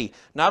am ready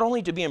not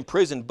only to be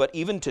imprisoned, but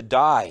even to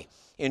die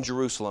in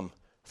Jerusalem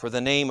for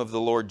the name of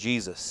the Lord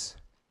Jesus."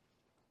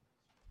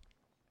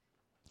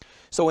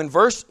 So in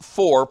verse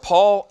 4,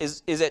 Paul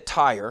is at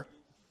Tyre.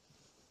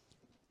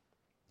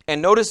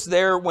 And notice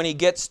there when he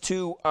gets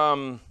to,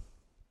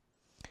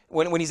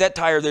 when he's at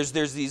Tyre, there's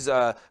these,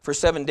 for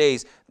 7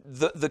 days,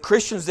 the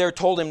Christians there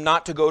told him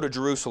not to go to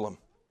Jerusalem.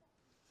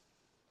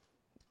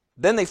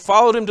 Then they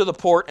followed him to the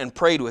port and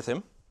prayed with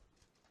him.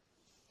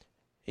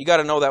 You got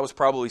to know that was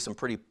probably some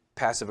pretty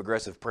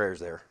passive-aggressive prayers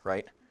there,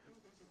 right?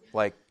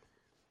 Like,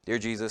 "Dear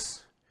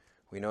Jesus,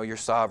 we know you're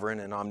sovereign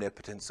and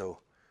omnipotent, so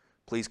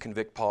please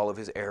convict Paul of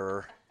his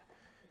error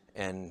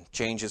and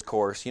change his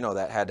course." You know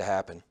that had to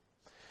happen.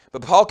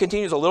 But Paul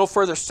continues a little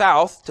further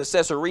south to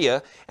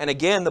Caesarea, and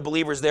again the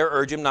believers there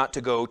urge him not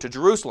to go to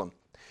Jerusalem.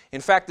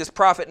 In fact, this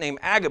prophet named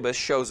Agabus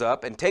shows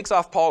up and takes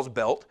off Paul's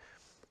belt.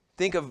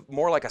 Think of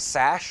more like a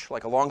sash,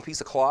 like a long piece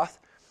of cloth.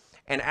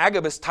 And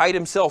Agabus tied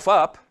himself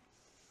up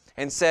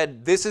and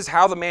said, "This is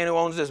how the man who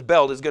owns this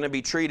belt is going to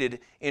be treated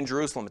in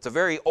Jerusalem." It's a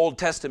very Old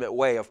Testament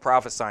way of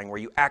prophesying where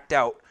you act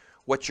out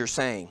what you're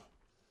saying.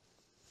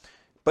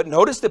 But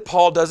notice that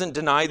Paul doesn't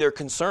deny their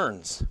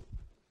concerns.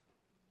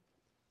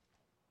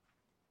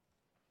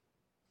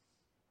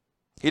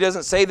 He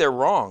doesn't say they're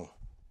wrong.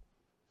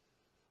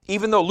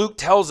 Even though Luke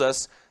tells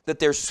us that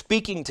they're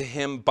speaking to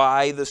him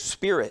by the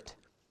Spirit.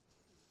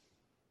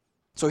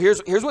 So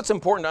here's what's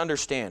important to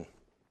understand.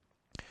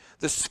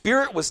 The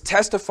Spirit was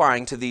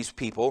testifying to these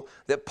people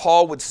that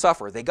Paul would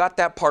suffer. They got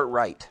that part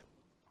right.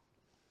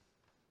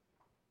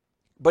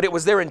 But it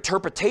was their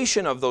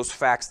interpretation of those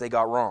facts they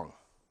got wrong.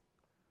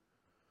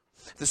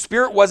 The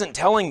Spirit wasn't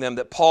telling them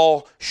that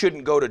Paul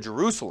shouldn't go to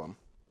Jerusalem.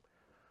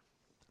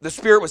 The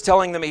Spirit was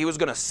telling them he was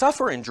going to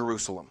suffer in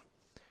Jerusalem.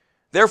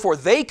 Therefore,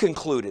 they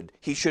concluded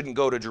he shouldn't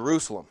go to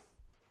Jerusalem.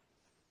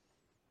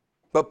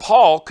 But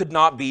Paul could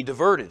not be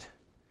diverted.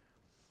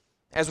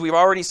 As we've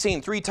already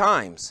seen 3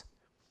 times,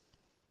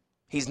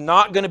 he's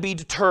not going to be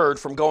deterred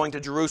from going to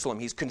Jerusalem.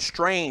 He's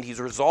constrained, he's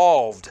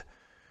resolved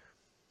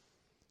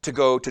to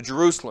go to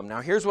Jerusalem.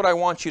 Now here's what I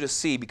want you to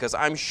see, because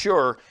I'm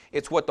sure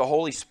it's what the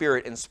Holy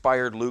Spirit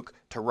inspired Luke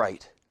to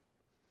write.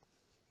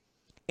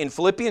 In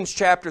Philippians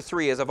chapter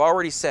 3, as I've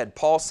already said,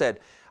 Paul said,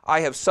 I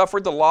have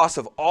suffered the loss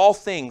of all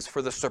things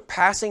for the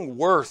surpassing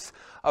worth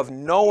of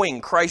knowing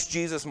Christ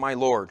Jesus my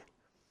Lord.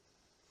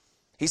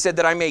 He said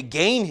that I may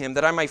gain him,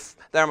 that I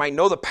might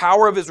know the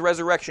power of his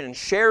resurrection and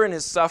share in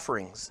his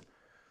sufferings,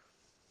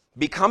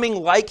 becoming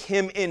like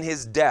him in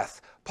his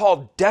death.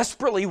 Paul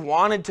desperately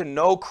wanted to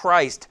know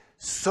Christ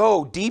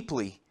so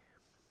deeply.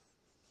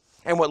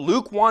 And what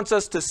Luke wants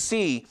us to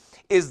see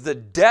is the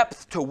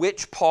depth to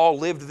which Paul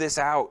lived this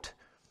out.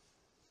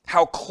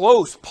 How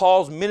close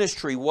Paul's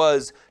ministry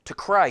was to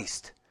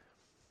Christ.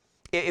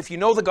 If you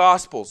know the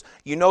Gospels,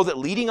 you know that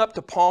leading up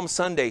to Palm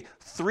Sunday,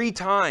 3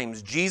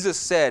 times Jesus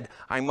said,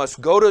 I must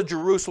go to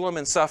Jerusalem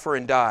and suffer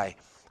and die.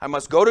 I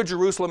must go to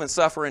Jerusalem and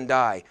suffer and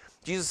die.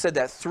 Jesus said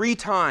that 3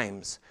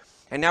 times.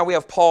 And now we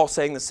have Paul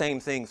saying the same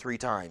thing 3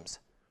 times.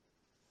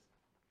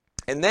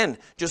 And then,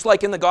 just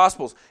like in the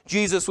Gospels,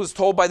 Jesus was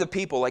told by the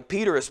people, like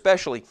Peter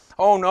especially,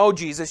 oh no,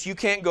 Jesus, you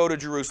can't go to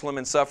Jerusalem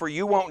and suffer.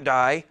 You won't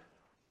die.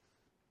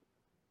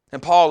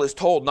 And Paul is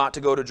told not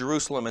to go to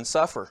Jerusalem and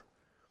suffer.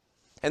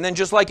 And then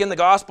just like in the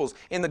Gospels,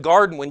 in the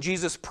garden when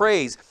Jesus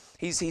prays,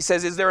 he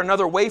says, is there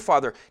another way,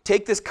 Father?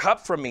 Take this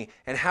cup from me.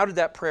 And how did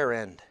that prayer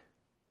end?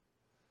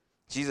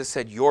 Jesus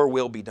said, your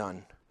will be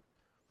done.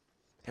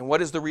 And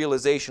what is the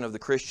realization of the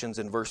Christians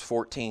in verse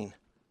 14?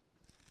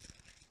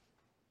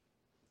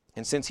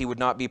 And since he would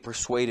not be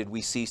persuaded,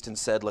 we ceased and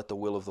said, let the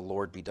will of the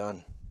Lord be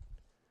done.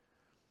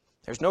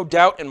 There's no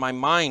doubt in my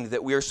mind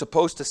that we are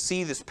supposed to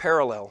see this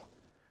parallel.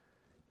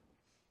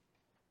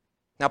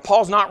 Now,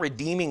 Paul's not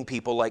redeeming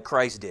people like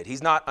Christ did.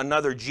 He's not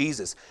another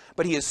Jesus.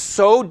 But he is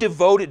so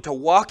devoted to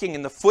walking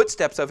in the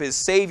footsteps of his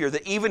Savior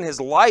that even his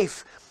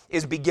life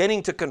is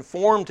beginning to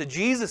conform to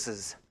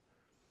Jesus's.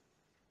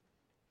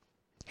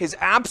 His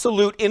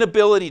absolute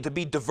inability to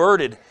be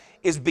diverted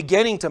is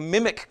beginning to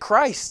mimic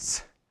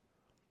Christ's.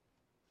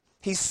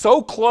 He's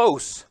so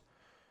close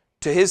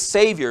to his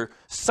Savior,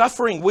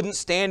 suffering wouldn't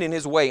stand in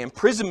his way.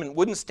 Imprisonment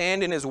wouldn't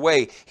stand in his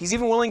way. He's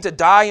even willing to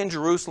die in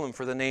Jerusalem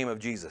for the name of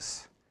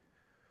Jesus.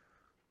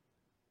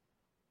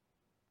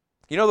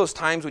 You know those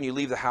times when you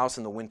leave the house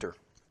in the winter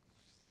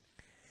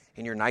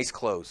in your nice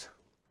clothes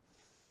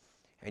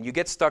and you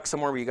get stuck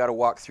somewhere where you got to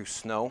walk through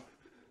snow,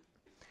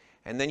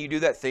 and then you do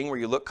that thing where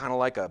you look kind of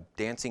like a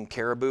dancing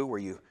caribou, where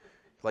you're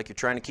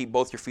trying to keep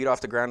both your feet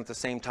off the ground at the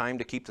same time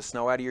to keep the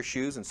snow out of your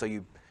shoes, and so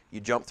you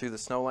jump through the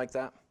snow like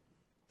that?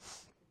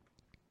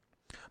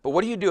 But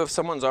what do you do if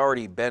someone's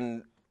already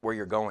been where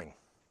you're going?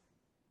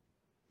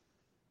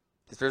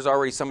 If there's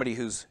already somebody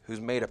who's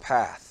made a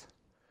path.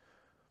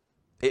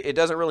 It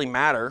doesn't really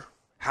matter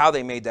how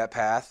they made that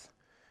path.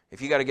 If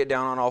you got to get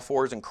down on all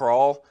fours and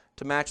crawl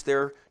to match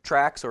their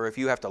tracks, or if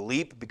you have to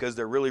leap because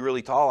they're really,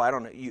 really tall, I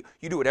don't know. You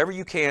do whatever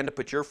you can to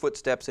put your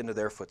footsteps into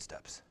their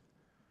footsteps.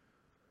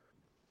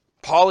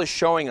 Paul is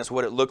showing us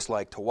what it looks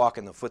like to walk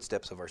in the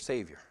footsteps of our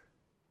Savior.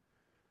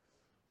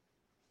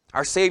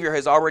 Our Savior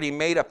has already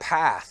made a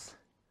path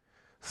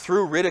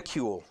through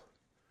ridicule,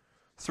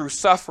 through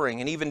suffering,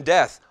 and even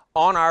death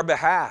on our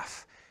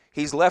behalf.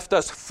 He's left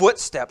us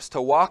footsteps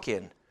to walk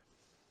in.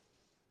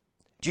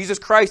 Jesus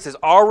Christ has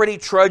already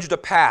trudged a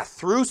path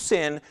through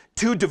sin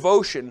to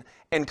devotion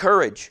and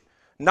courage,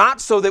 not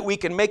so that we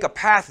can make a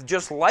path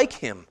just like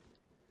Him.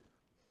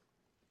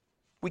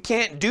 We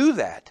can't do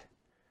that,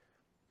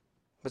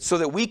 but so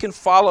that we can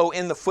follow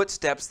in the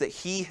footsteps that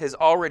He has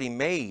already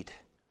made,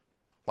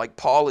 like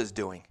Paul is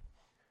doing.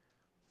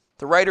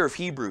 The writer of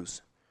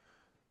Hebrews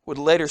would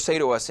later say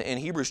to us in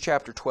Hebrews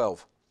chapter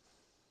 12,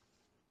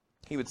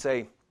 he would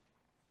say,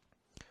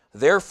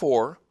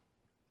 therefore,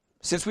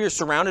 since we are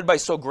surrounded by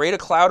so great a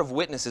cloud of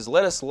witnesses,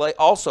 let us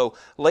also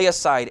lay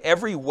aside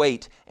every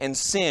weight and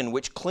sin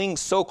which clings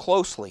so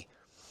closely,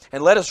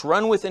 and let us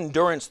run with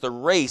endurance the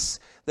race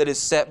that is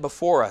set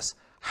before us.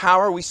 How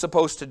are we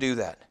supposed to do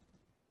that?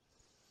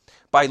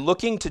 By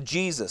looking to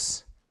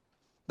Jesus,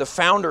 the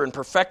founder and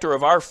perfecter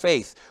of our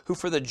faith, who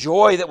for the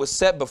joy that was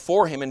set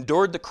before Him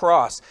endured the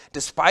cross,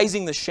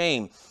 despising the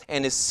shame,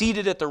 and is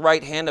seated at the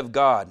right hand of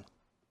God.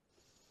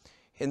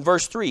 In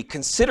verse 3,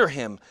 consider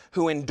Him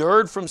who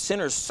endured from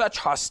sinners such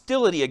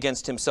hostility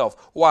against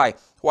Himself. Why?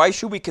 Why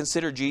should we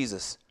consider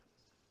Jesus?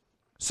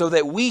 So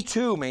that we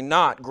too may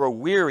not grow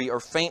weary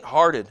or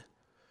faint-hearted.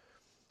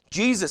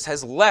 Jesus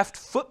has left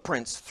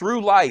footprints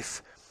through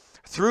life,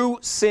 through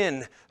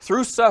sin,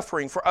 through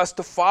suffering for us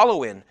to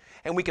follow in.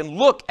 And we can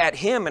look at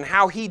Him and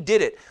how He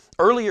did it.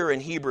 Earlier in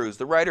Hebrews,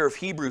 the writer of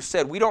Hebrews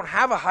said, we don't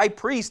have a high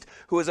priest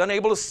who is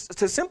unable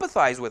to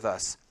sympathize with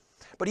us.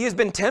 But He has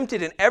been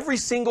tempted in every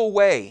single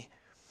way,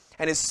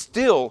 and has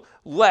still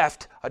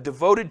left a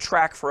devoted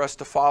track for us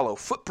to follow,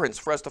 footprints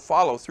for us to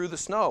follow through the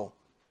snow.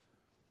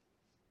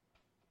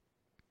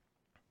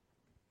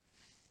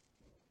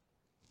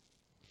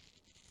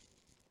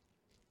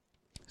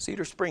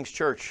 Cedar Springs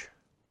Church,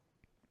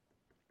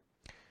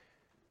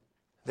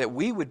 that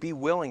we would be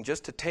willing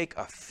just to take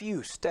a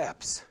few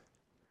steps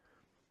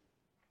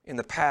in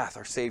the path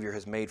our Savior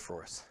has made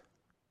for us.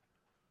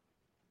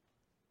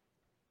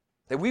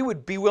 That we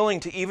would be willing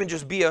to even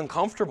just be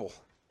uncomfortable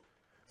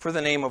for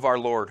the name of our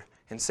Lord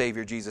and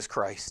Savior Jesus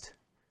Christ.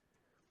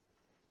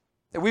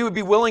 That we would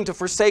be willing to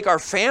forsake our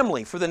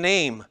family for the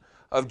name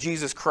of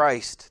Jesus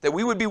Christ. That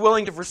we would be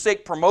willing to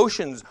forsake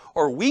promotions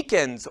or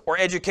weekends or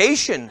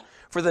education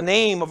for the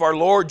name of our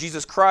Lord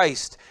Jesus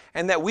Christ.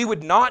 And that we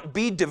would not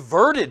be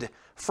diverted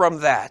from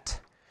that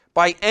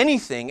by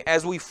anything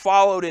as we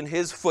followed in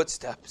His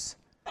footsteps.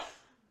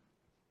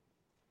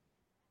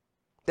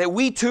 That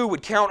we too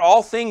would count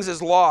all things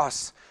as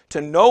loss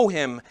to know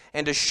Him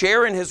and to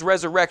share in His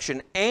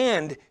resurrection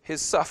and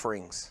His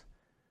sufferings.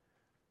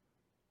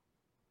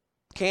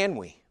 Can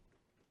we?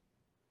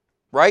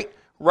 Right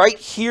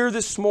here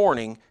this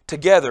morning,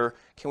 together,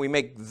 can we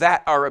make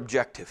that our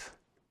objective?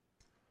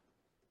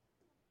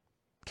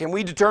 Can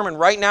we determine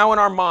right now in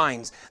our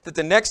minds that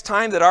the next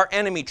time that our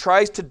enemy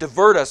tries to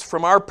divert us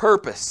from our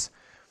purpose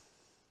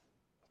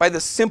by the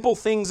simple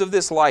things of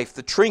this life,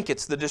 the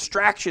trinkets, the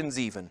distractions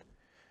even,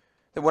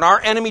 that when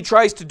our enemy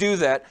tries to do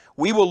that,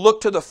 we will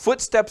look to the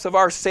footsteps of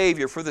our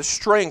Savior for the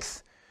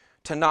strength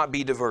to not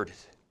be diverted?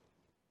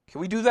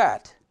 Can we do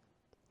that?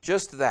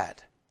 Just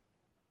that.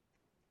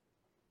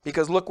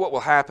 Because look what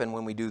will happen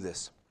when we do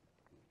this.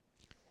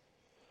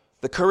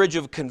 The courage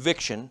of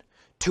conviction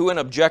to an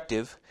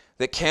objective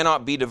that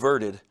cannot be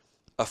diverted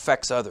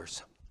affects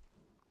others.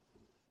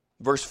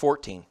 Verse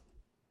 14.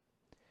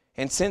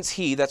 And since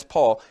he, that's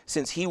Paul,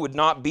 since he would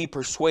not be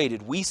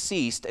persuaded, we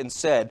ceased and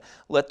said,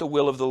 let the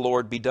will of the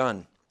Lord be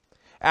done.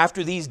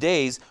 After these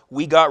days,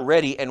 we got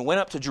ready and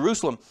went up to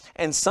Jerusalem,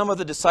 and some of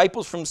the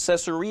disciples from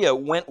Caesarea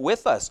went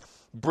with us,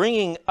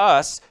 bringing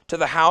us to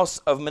the house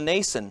of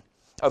Mnason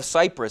of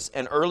Cyprus,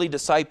 an early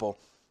disciple,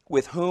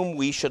 with whom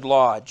we should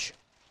lodge.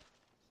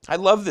 I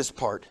love this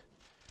part.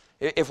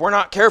 If we're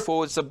not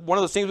careful, it's one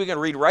of those things we can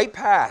read right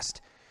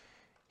past.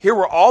 Here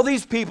were all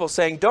these people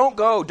saying, don't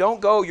go,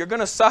 you're going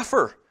to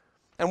suffer.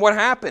 And what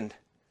happened?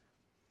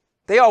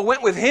 They all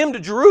went with him to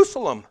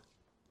Jerusalem.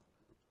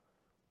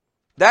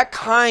 That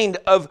kind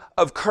of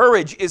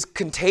courage is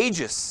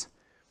contagious.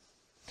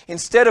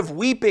 Instead of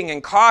weeping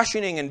and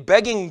cautioning and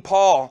begging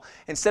Paul,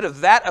 instead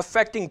of that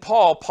affecting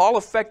Paul, Paul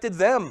affected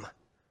them.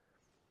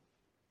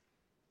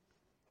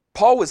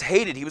 Paul was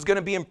hated. He was going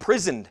to be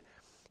imprisoned.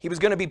 He was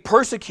going to be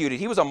persecuted.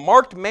 He was a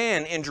marked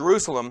man in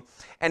Jerusalem,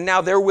 and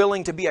now they're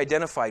willing to be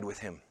identified with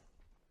him.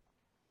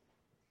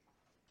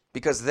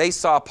 Because they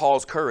saw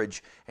Paul's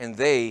courage, and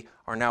they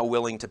are now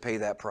willing to pay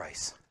that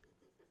price.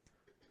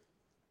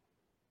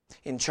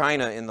 In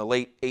China in the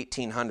late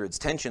 1800s,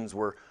 tensions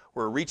were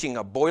reaching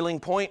a boiling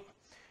point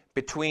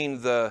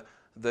between the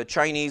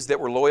Chinese that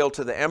were loyal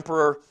to the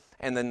emperor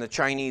and then the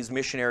Chinese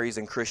missionaries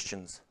and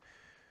Christians.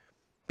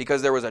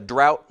 Because there was a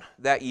drought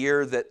that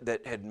year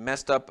that had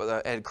messed up,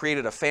 had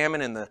created a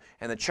famine,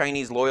 and the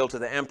Chinese loyal to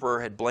the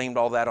emperor had blamed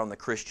all that on the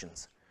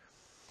Christians.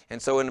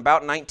 And so in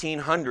about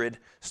 1900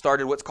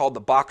 started what's called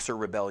the Boxer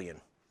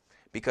Rebellion,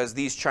 because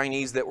these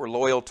Chinese that were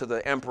loyal to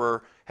the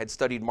emperor had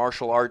studied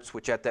martial arts,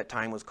 which at that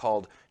time was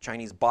called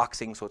Chinese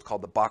boxing, so it's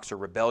called the Boxer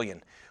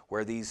Rebellion,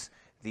 where these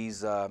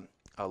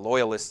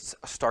loyalists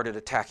started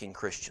attacking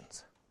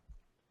Christians.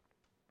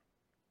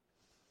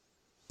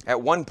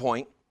 At one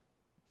point,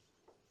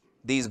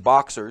 these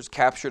boxers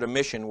captured a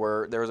mission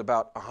where there was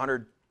about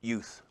 100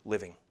 youth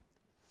living.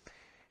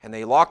 And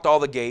they locked all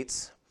the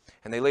gates,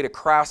 and they laid a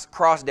cross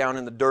down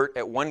in the dirt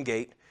at one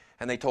gate,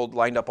 and they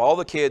lined up all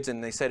the kids,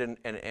 and they said,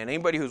 and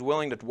anybody who's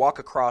willing to walk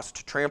across,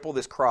 to trample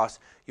this cross,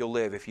 you'll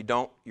live. If you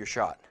don't, you're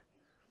shot.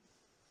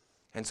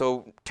 And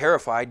so,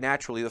 terrified,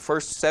 naturally, the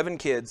first 7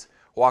 kids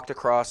walked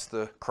across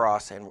the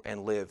cross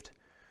and lived.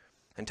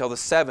 Until the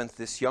 7th,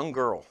 this young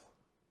girl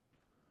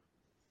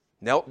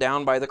knelt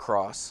down by the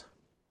cross,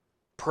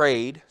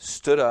 prayed,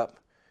 stood up,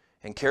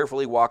 and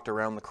carefully walked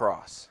around the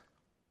cross.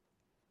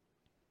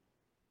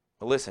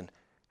 But listen,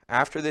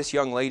 after this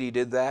young lady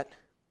did that,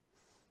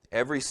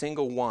 every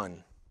single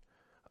one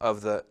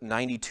of the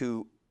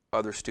 92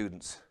 other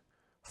students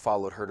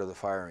followed her to the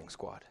firing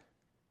squad.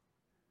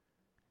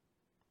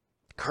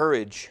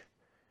 Courage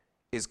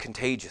is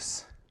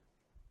contagious.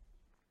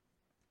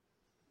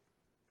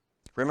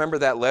 Remember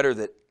that letter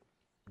that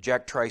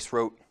Jack Trice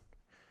wrote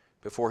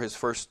before his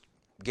first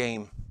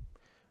game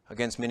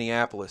against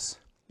Minneapolis?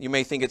 You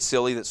may think it's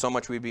silly that so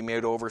much would be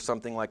made over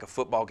something like a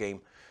football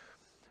game.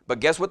 But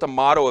guess what the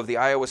motto of the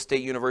Iowa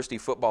State University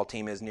football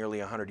team is nearly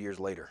 100 years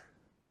later?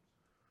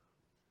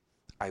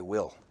 I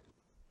will.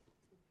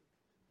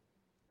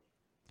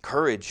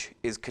 Courage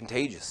is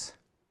contagious.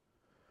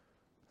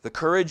 The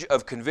courage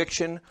of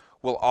conviction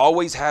will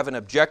always have an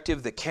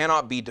objective that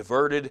cannot be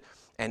diverted,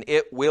 and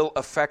it will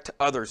affect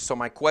others. So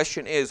my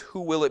question is,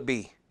 who will it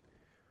be?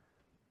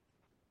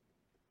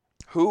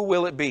 Who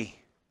will it be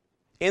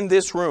in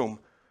this room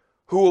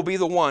who will be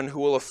the one who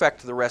will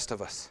affect the rest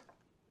of us?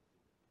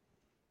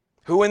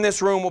 Who in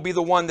this room will be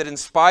the one that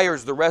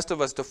inspires the rest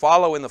of us to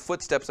follow in the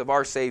footsteps of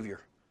our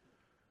Savior?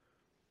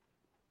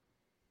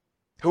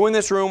 Who in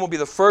this room will be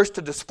the first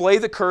to display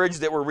the courage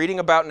that we're reading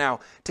about now,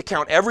 to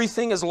count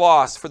everything as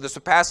loss for the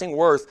surpassing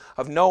worth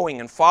of knowing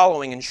and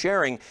following and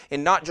sharing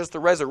in not just the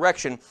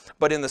resurrection,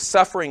 but in the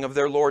suffering of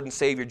their Lord and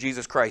Savior,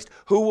 Jesus Christ?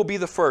 Who will be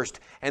the first?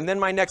 And then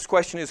my next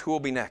question is, who will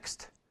be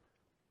next?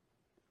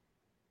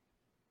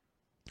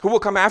 Who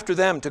will come after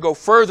them to go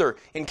further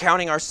in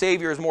counting our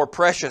Savior as more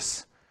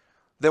precious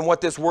than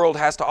what this world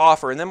has to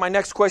offer? And then my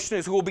next question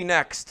is, who will be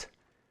next?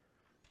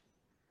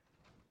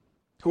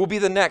 Who will be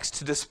the next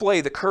to display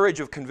the courage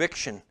of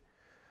conviction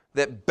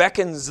that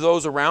beckons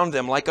those around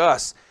them like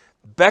us,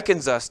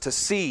 beckons us to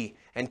see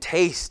and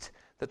taste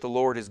that the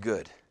Lord is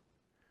good?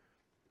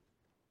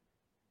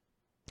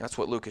 That's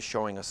what Luke is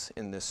showing us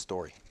in this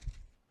story.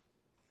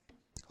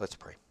 Let's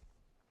pray.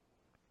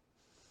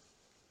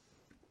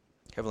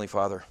 Heavenly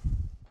Father,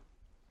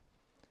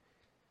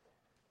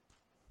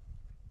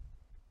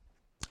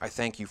 I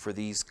thank you for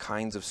these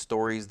kinds of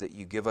stories that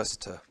you give us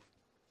to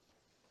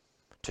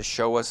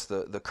show us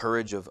the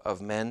courage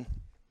of men.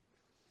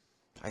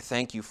 I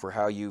thank you for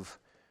how you've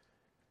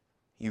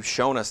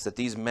shown us that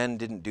these men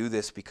didn't do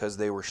this because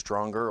they were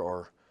stronger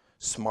or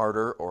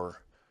smarter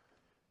or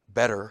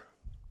better.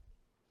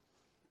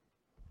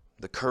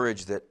 The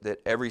courage that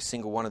every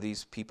single one of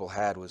these people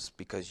had was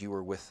because you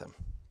were with them.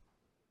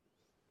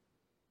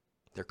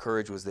 Their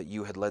courage was that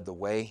you had led the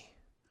way,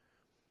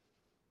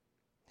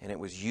 and it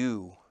was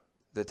you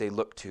that they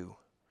looked to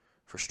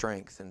for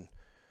strength. And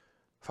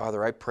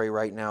Father, I pray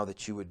right now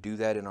that you would do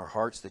that in our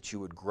hearts, that you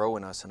would grow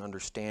in us an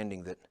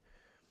understanding that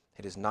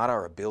it is not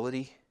our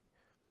ability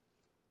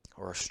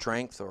or our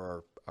strength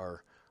or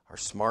our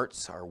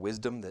smarts, our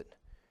wisdom that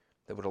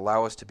would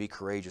allow us to be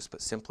courageous,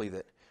 but simply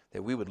that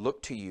we would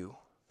look to you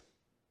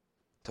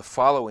to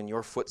follow in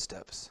your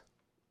footsteps,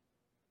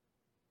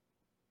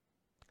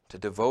 to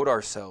devote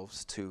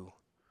ourselves to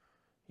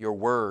your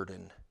word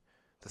and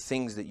the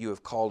things that you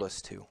have called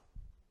us to.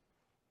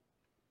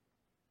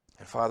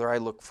 And Father, I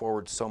look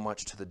forward so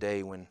much to the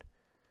day when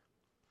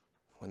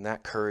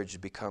that courage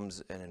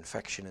becomes an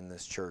infection in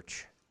this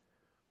church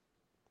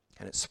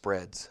and it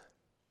spreads.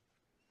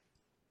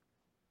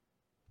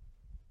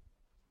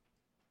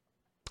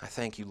 I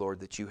thank you, Lord,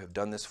 that you have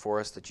done this for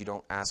us, that you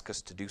don't ask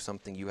us to do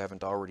something you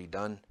haven't already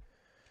done,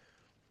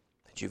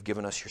 that you've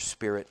given us your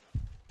Spirit,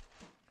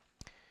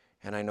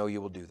 and I know you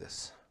will do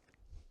this.